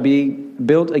 weeks it shall be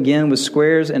built again with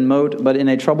squares and moat, but in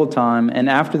a troubled time. And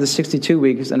after the 62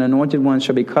 weeks, an anointed one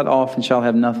shall be cut off and shall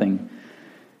have nothing.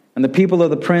 And the people of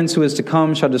the prince who is to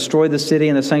come shall destroy the city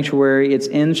and the sanctuary. Its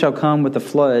end shall come with the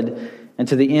flood, and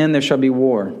to the end there shall be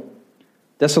war.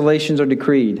 Desolations are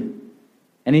decreed.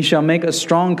 And he shall make a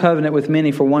strong covenant with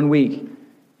many for 1 week.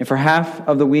 And for half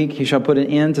of the week he shall put an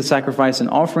end to sacrifice and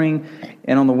offering.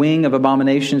 And on the wing of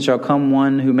abomination shall come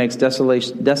one who makes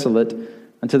desolate,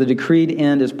 until the decreed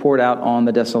end is poured out on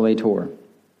the desolator.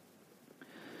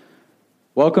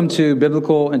 Welcome to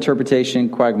Biblical Interpretation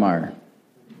Quagmire.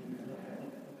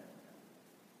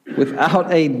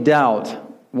 Without a doubt,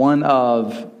 one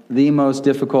of the most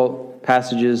difficult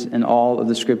passages in all of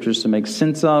the scriptures to make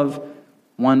sense of,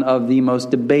 one of the most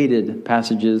debated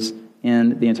passages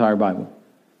in the entire Bible.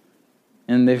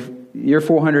 In the year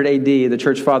 400 AD, the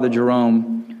church father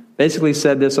Jerome basically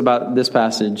said this about this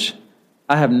passage: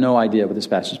 I have no idea what this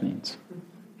passage means.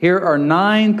 Here are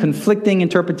 9 conflicting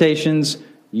interpretations.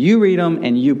 You read them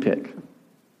and you pick.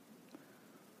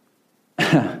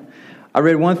 I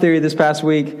read one theory this past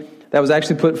week that was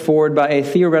actually put forward by a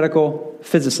theoretical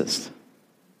physicist.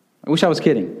 I wish I was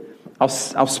kidding. I'll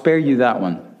spare you that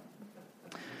one.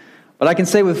 But I can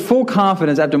say with full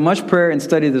confidence, after much prayer and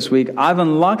study this week, I've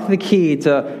unlocked the key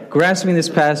to grasping this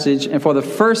passage, and for the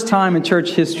first time in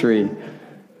church history,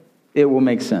 it will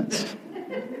make sense.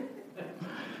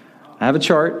 I have a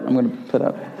chart I'm going to put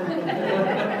up.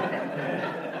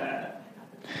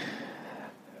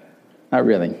 Not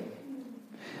really.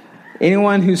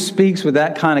 Anyone who speaks with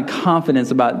that kind of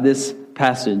confidence about this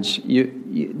passage,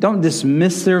 you don't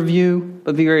dismiss their view,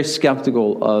 but be very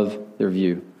skeptical of their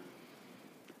view.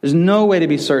 There's no way to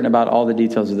be certain about all the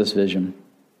details of this vision.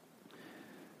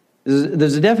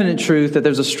 There's a definite truth that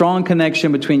there's a strong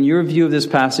connection between your view of this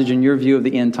passage and your view of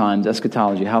the end times,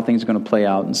 eschatology, how things are going to play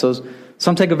out. And so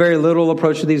some take a very literal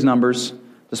approach to these numbers,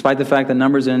 despite the fact that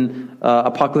numbers in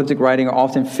apocalyptic writing are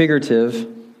often figurative.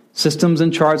 Systems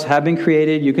and charts have been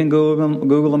created. You can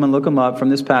Google them and look them up from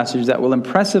this passage that will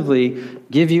impressively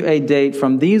give you a date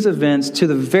from these events to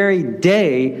the very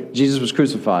day Jesus was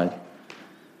crucified.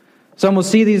 Some will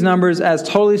see these numbers as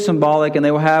totally symbolic, and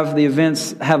they will have the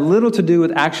events have little to do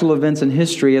with actual events in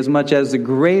history as much as the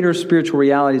greater spiritual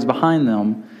realities behind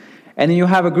them. And then you'll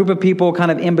have a group of people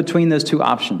kind of in between those two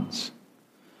options.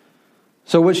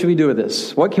 So what should we do with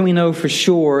this? What can we know for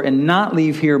sure and not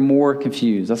leave here more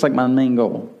confused? That's like my main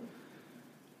goal.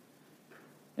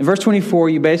 In verse 24,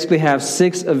 you basically have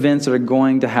 6 events that are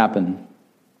going to happen.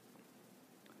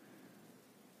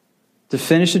 To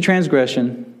finish the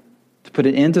transgression, to put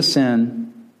an end to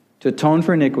sin, to atone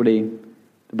for iniquity,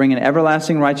 to bring in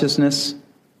everlasting righteousness,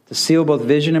 to seal both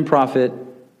vision and prophet,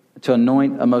 to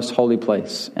anoint a most holy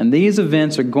place. And these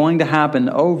events are going to happen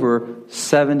over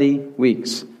 70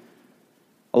 weeks.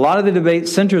 A lot of the debate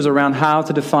centers around how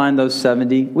to define those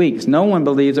 70 weeks. No one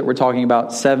believes that we're talking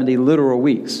about 70 literal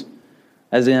weeks,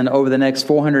 as in over the next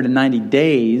 490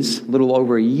 days, little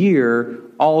over a year,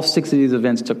 all 6 of these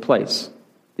events took place.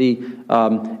 The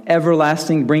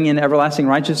bring in everlasting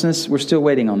righteousness, we're still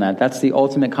waiting on that. That's the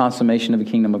ultimate consummation of the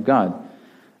kingdom of God.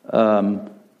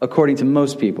 According to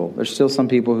most people. There's still some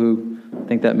people who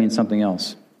think that means something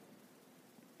else.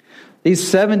 These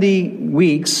 70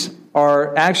 weeks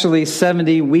are actually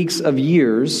 70 weeks of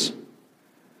years.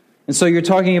 And so you're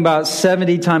talking about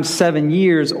 70 times 7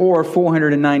 years, or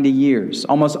 490 years.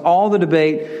 Almost all the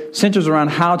debate centers around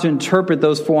how to interpret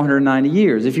those 490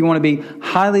 years. If you want to be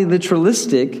highly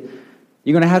literalistic,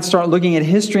 You're going to have to start looking at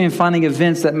history and finding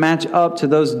events that match up to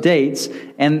those dates.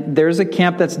 And there's a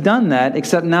camp that's done that,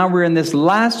 except now we're in this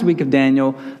last week of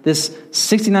Daniel. This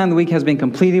 69th week has been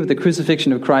completed with the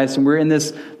crucifixion of Christ. And we're in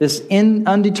this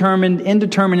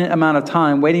indeterminate amount of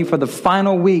time waiting for the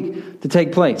final week to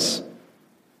take place.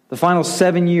 The final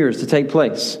 7 years to take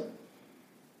place.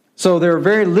 So they're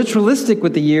very literalistic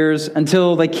with the years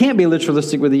until they can't be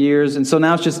literalistic with the years. And so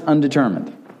now it's just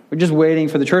undetermined. We're just waiting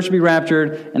for the church to be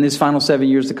raptured and these final 7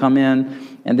 years to come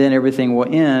in, and then everything will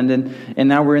end. And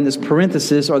now we're in this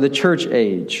parenthesis, or the church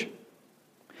age.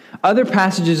 Other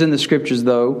passages in the scriptures,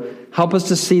 though, help us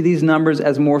to see these numbers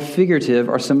as more figurative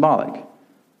or symbolic.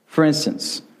 For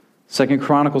instance, 2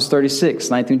 Chronicles 36,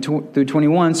 19 through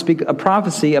 21, speak a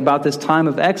prophecy about this time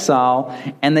of exile,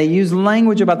 and they use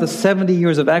language about the 70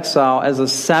 years of exile as a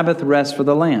Sabbath rest for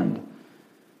the land.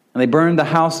 And they burned the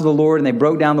house of the Lord, and they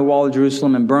broke down the wall of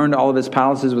Jerusalem and burned all of its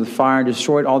palaces with fire and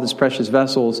destroyed all its precious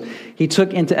vessels. He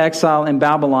took into exile in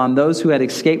Babylon those who had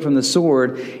escaped from the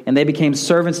sword, and they became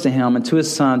servants to him and to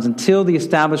his sons until the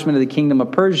establishment of the kingdom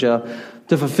of Persia,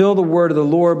 to fulfill the word of the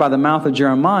Lord by the mouth of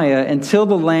Jeremiah, until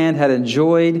the land had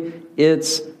enjoyed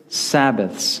its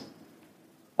Sabbaths.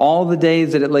 All the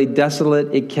days that it lay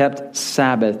desolate, it kept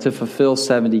Sabbath to fulfill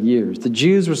 70 years. The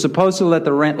Jews were supposed to let the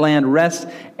land rest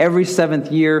every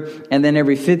 7th year and then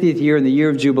every 50th year in the year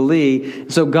of Jubilee.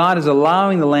 So God is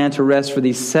allowing the land to rest for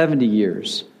these 70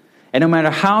 years. And no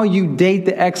matter how you date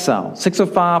the exile,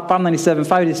 605, 597,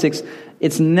 586,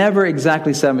 it's never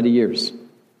exactly 70 years.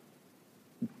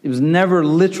 It was never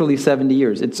literally 70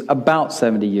 years. It's about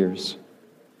 70 years.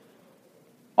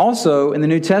 Also, in the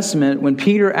New Testament, when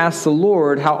Peter asks the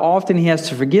Lord how often he has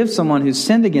to forgive someone who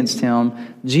sinned against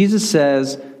him, Jesus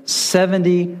says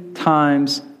 70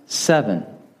 times 7.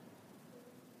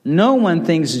 No one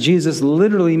thinks Jesus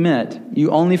literally meant you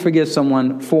only forgive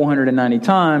someone 490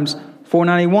 times.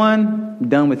 491, I'm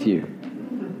done with you.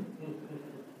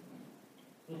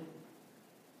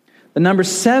 The number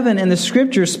 7 in the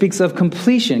scripture speaks of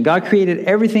completion. God created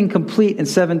everything complete in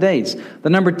 7 days. The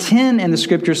number 10 in the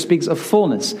scripture speaks of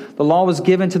fullness. The law was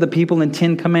given to the people in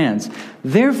 10 commands.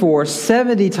 Therefore,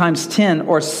 70 times 10,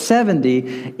 or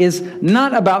 70, is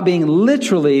not about being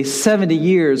literally 70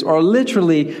 years or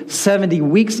literally 70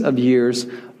 weeks of years,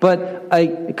 but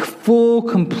a full,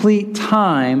 complete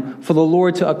time for the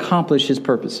Lord to accomplish his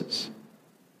purposes.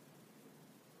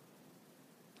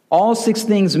 All 6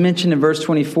 things mentioned in verse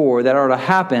 24 that are to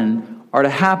happen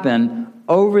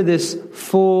over this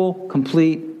full,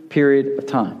 complete period of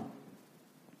time.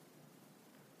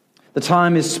 The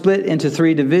time is split into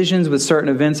 3 divisions with certain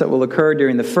events that will occur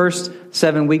during the first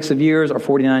 7 weeks of years, or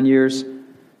 49 years.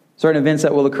 Certain events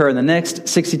that will occur in the next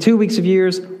 62 weeks of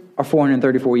years, or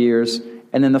 434 years.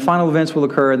 And then the final events will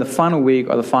occur in the final week,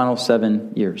 or the final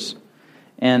 7 years.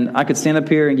 And I could stand up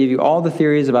here and give you all the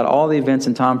theories about all the events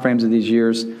and time frames of these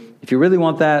years. If you really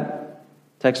want that,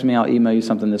 text me. I'll email you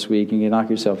something this week and you can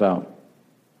knock yourself out.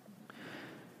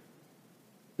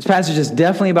 This passage is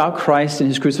definitely about Christ and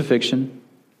his crucifixion.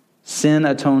 Sin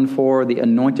atoned for, the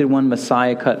anointed one,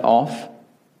 Messiah, cut off.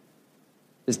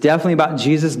 It's definitely about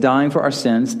Jesus dying for our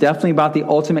sins. Definitely about the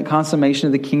ultimate consummation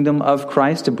of the kingdom of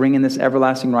Christ to bring in this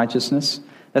everlasting righteousness.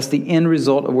 That's the end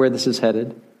result of where this is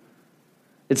headed.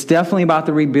 It's definitely about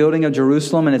the rebuilding of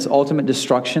Jerusalem and its ultimate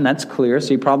destruction. That's clear.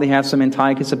 So you probably have some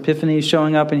Antiochus Epiphanes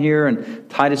showing up in here, and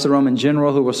Titus the Roman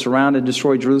general who will surround and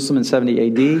destroy Jerusalem in 70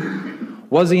 AD.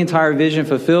 Was the entire vision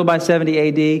fulfilled by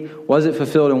 70 AD? Was it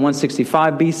fulfilled in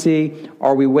 165 BC?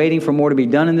 Are we waiting for more to be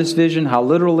done in this vision? How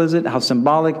literal is it? How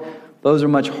symbolic? Those are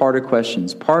much harder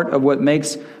questions. Part of what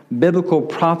makes biblical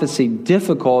prophecy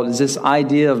difficult is this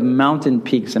idea of mountain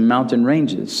peaks and mountain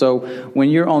ranges. So when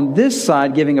you're on this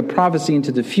side giving a prophecy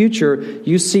into the future,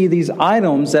 you see these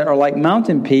items that are like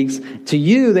mountain peaks. To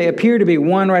you, they appear to be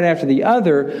one right after the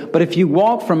other. But if you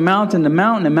walk from mountain to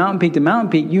mountain and mountain peak to mountain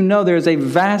peak, you know there's a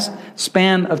vast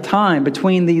span of time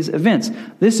between these events.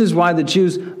 This is why the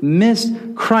Jews missed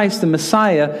Christ, the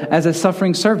Messiah, as a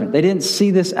suffering servant. They didn't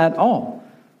see this at all.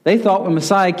 They thought when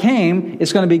Messiah came,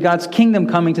 it's going to be God's kingdom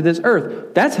coming to this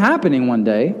earth. That's happening one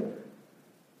day.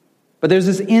 But there's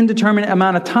this indeterminate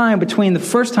amount of time between the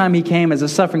first time he came as a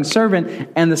suffering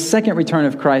servant and the second return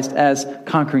of Christ as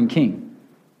conquering king.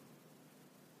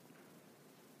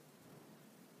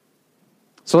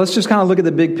 So let's just kind of look at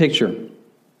the big picture.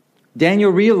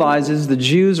 Daniel realizes the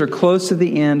Jews are close to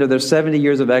the end of their 70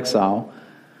 years of exile,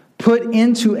 put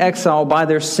into exile by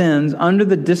their sins under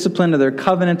the discipline of their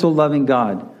covenantal loving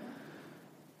God.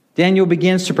 Daniel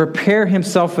begins to prepare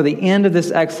himself for the end of this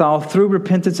exile through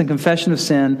repentance and confession of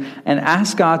sin and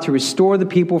asks God to restore the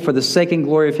people for the sake and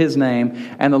glory of his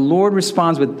name. And the Lord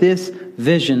responds with this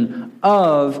vision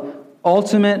of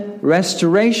ultimate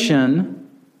restoration,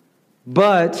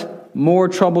 but more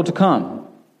trouble to come.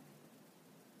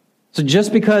 So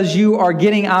just because you are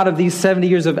getting out of these 70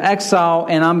 years of exile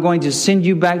and I'm going to send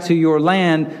you back to your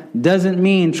land doesn't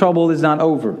mean trouble is not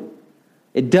over.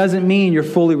 It doesn't mean you're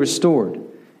fully restored.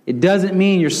 It doesn't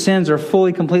mean your sins are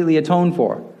fully, completely atoned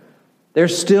for.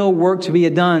 There's still work to be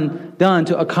done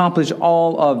to accomplish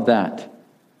all of that.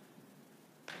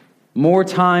 More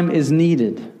time is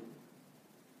needed.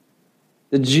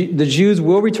 The Jews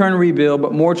will return and rebuild,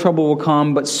 but more trouble will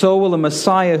come. But so will a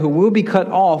Messiah who will be cut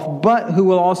off, but who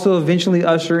will also eventually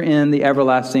usher in the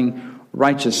everlasting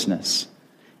righteousness.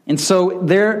 And so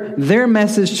their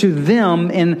message to them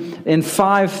in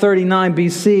 539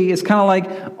 BC is kind of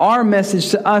like our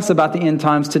message to us about the end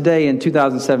times today in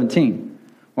 2017.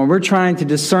 When we're trying to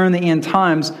discern the end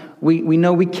times, we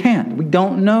know we can't. We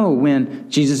don't know when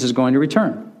Jesus is going to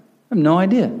return. I have no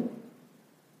idea.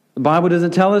 The Bible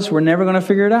doesn't tell us. We're never going to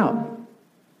figure it out.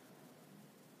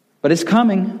 But it's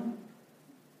coming.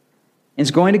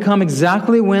 It's going to come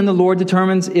exactly when the Lord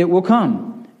determines it will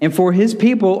come. And for His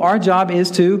people, our job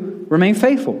is to remain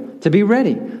faithful, to be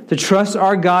ready, to trust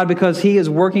our God because He is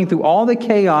working through all the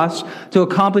chaos to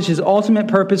accomplish His ultimate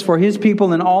purpose for His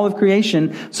people and all of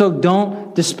creation. So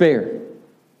don't despair.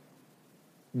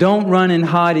 Don't run and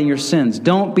hide in your sins.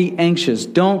 Don't be anxious.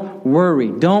 Don't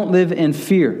worry. Don't live in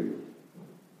fear.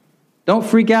 Don't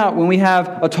freak out when we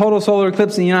have a total solar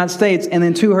eclipse in the United States and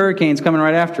then 2 hurricanes coming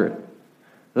right after it.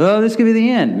 Oh, this could be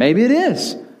the end. Maybe it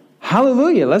is.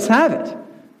 Hallelujah. Let's have it.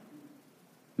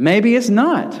 Maybe it's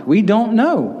not. We don't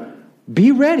know.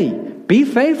 Be ready. Be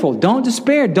faithful. Don't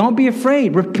despair. Don't be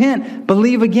afraid. Repent.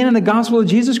 Believe again in the gospel of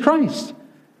Jesus Christ.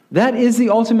 That is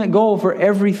the ultimate goal for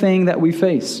everything that we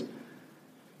face.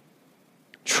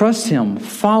 Trust Him,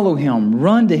 follow Him,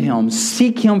 run to Him,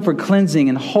 seek Him for cleansing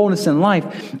and wholeness in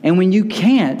life. And when you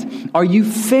can't, or you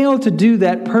fail to do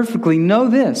that perfectly, know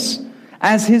this.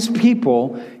 As His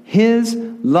people, His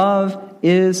love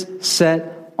is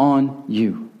set on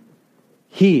you.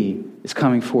 He is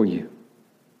coming for you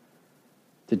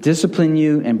to discipline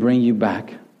you and bring you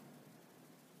back.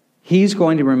 He's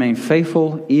going to remain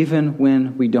faithful even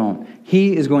when we don't.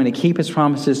 He is going to keep His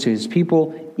promises to His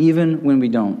people even when we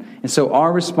don't. And so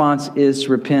our response is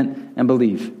to repent and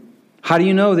believe. How do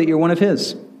you know that you're one of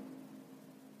His?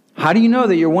 How do you know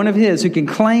that you're one of His who can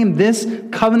claim this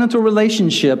covenantal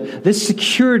relationship, this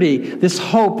security, this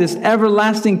hope, this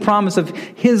everlasting promise of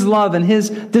His love and His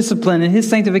discipline and His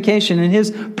sanctification and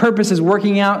His purposes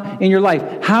working out in your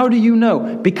life? How do you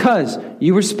know? Because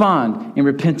you respond in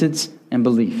repentance and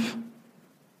belief.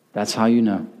 That's how you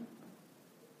know.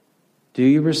 Do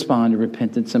you respond to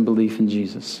repentance and belief in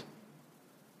Jesus?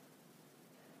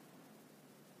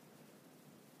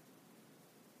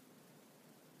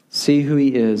 See who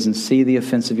He is and see the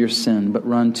offense of your sin, but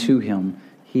run to Him.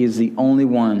 He is the only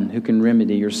one who can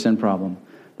remedy your sin problem.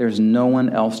 There's no one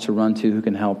else to run to who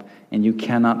can help, and you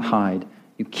cannot hide.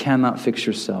 You cannot fix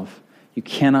yourself. You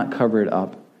cannot cover it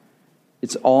up.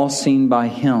 It's all seen by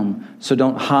Him. So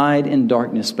don't hide in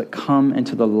darkness, but come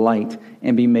into the light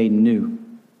and be made new.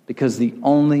 Because the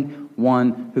only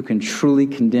one who can truly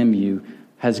condemn you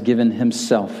has given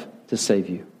Himself to save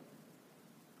you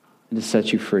and to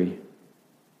set you free.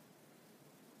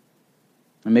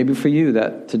 And maybe for you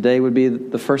that today would be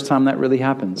the first time that really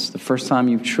happens. The first time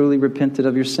you've truly repented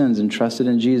of your sins and trusted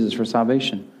in Jesus for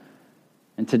salvation.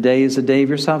 And today is the day of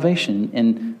your salvation.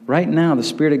 And right now, the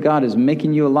Spirit of God is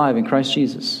making you alive in Christ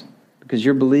Jesus because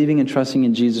you're believing and trusting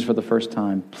in Jesus for the first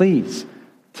time. Please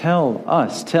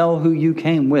tell who you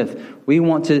came with. We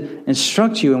want to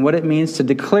instruct you in what it means to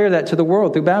declare that to the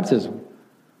world through baptism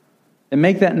and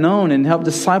make that known and help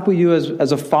disciple you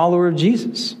as a follower of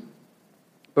Jesus.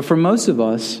 But for most of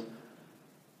us,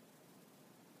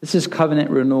 this is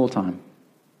covenant renewal time.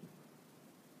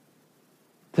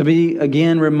 To be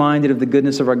again reminded of the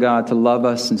goodness of our God, to love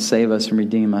us and save us and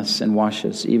redeem us and wash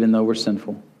us, even though we're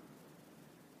sinful.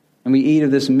 And we eat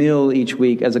of this meal each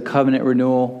week as a covenant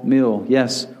renewal meal.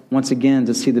 Yes, once again,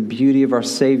 to see the beauty of our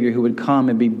Savior who would come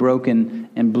and be broken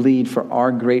and bleed for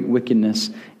our great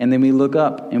wickedness. And then we look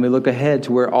up and we look ahead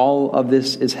to where all of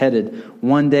this is headed.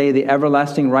 One day, the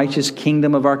everlasting righteous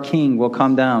kingdom of our King will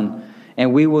come down.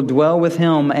 And we will dwell with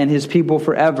Him and His people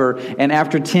forever. And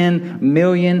after 10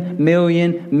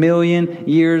 million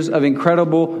years of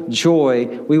incredible joy,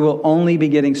 we will only be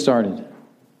getting started.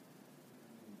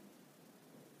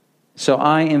 So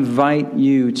I invite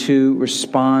you to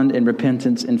respond in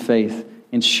repentance and faith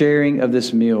in sharing of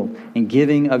this meal, in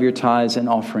giving of your tithes and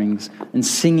offerings, in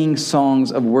singing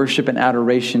songs of worship and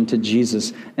adoration to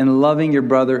Jesus, in loving your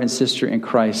brother and sister in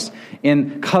Christ,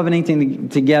 in covenanting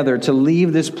together to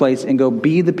leave this place and go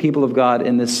be the people of God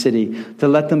in this city, to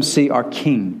let them see our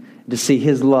King, to see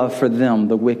his love for them,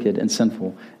 the wicked and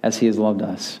sinful, as he has loved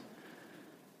us.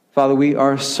 Father, we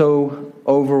are so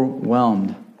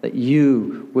overwhelmed that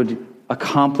you would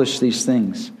accomplish these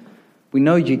things. We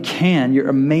know you can. You're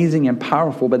amazing and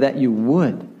powerful, but that you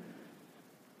would.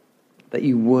 That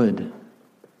you would.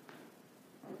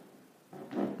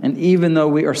 And even though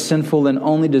we are sinful and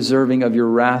only deserving of your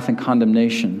wrath and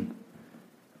condemnation,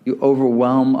 you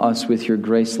overwhelm us with your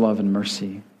grace, love, and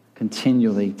mercy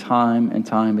continually, time and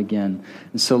time again.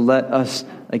 And so let us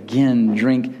again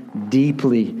drink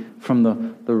deeply from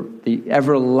the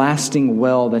everlasting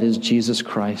well that is Jesus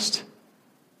Christ.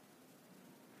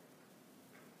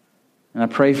 And I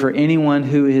pray for anyone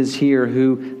who is here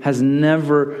who has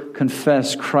never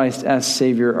confessed Christ as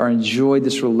Savior or enjoyed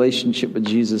this relationship with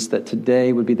Jesus, that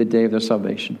today would be the day of their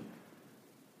salvation.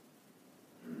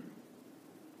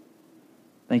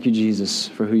 Thank you, Jesus,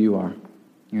 for who you are. In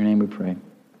your name we pray.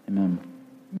 Amen.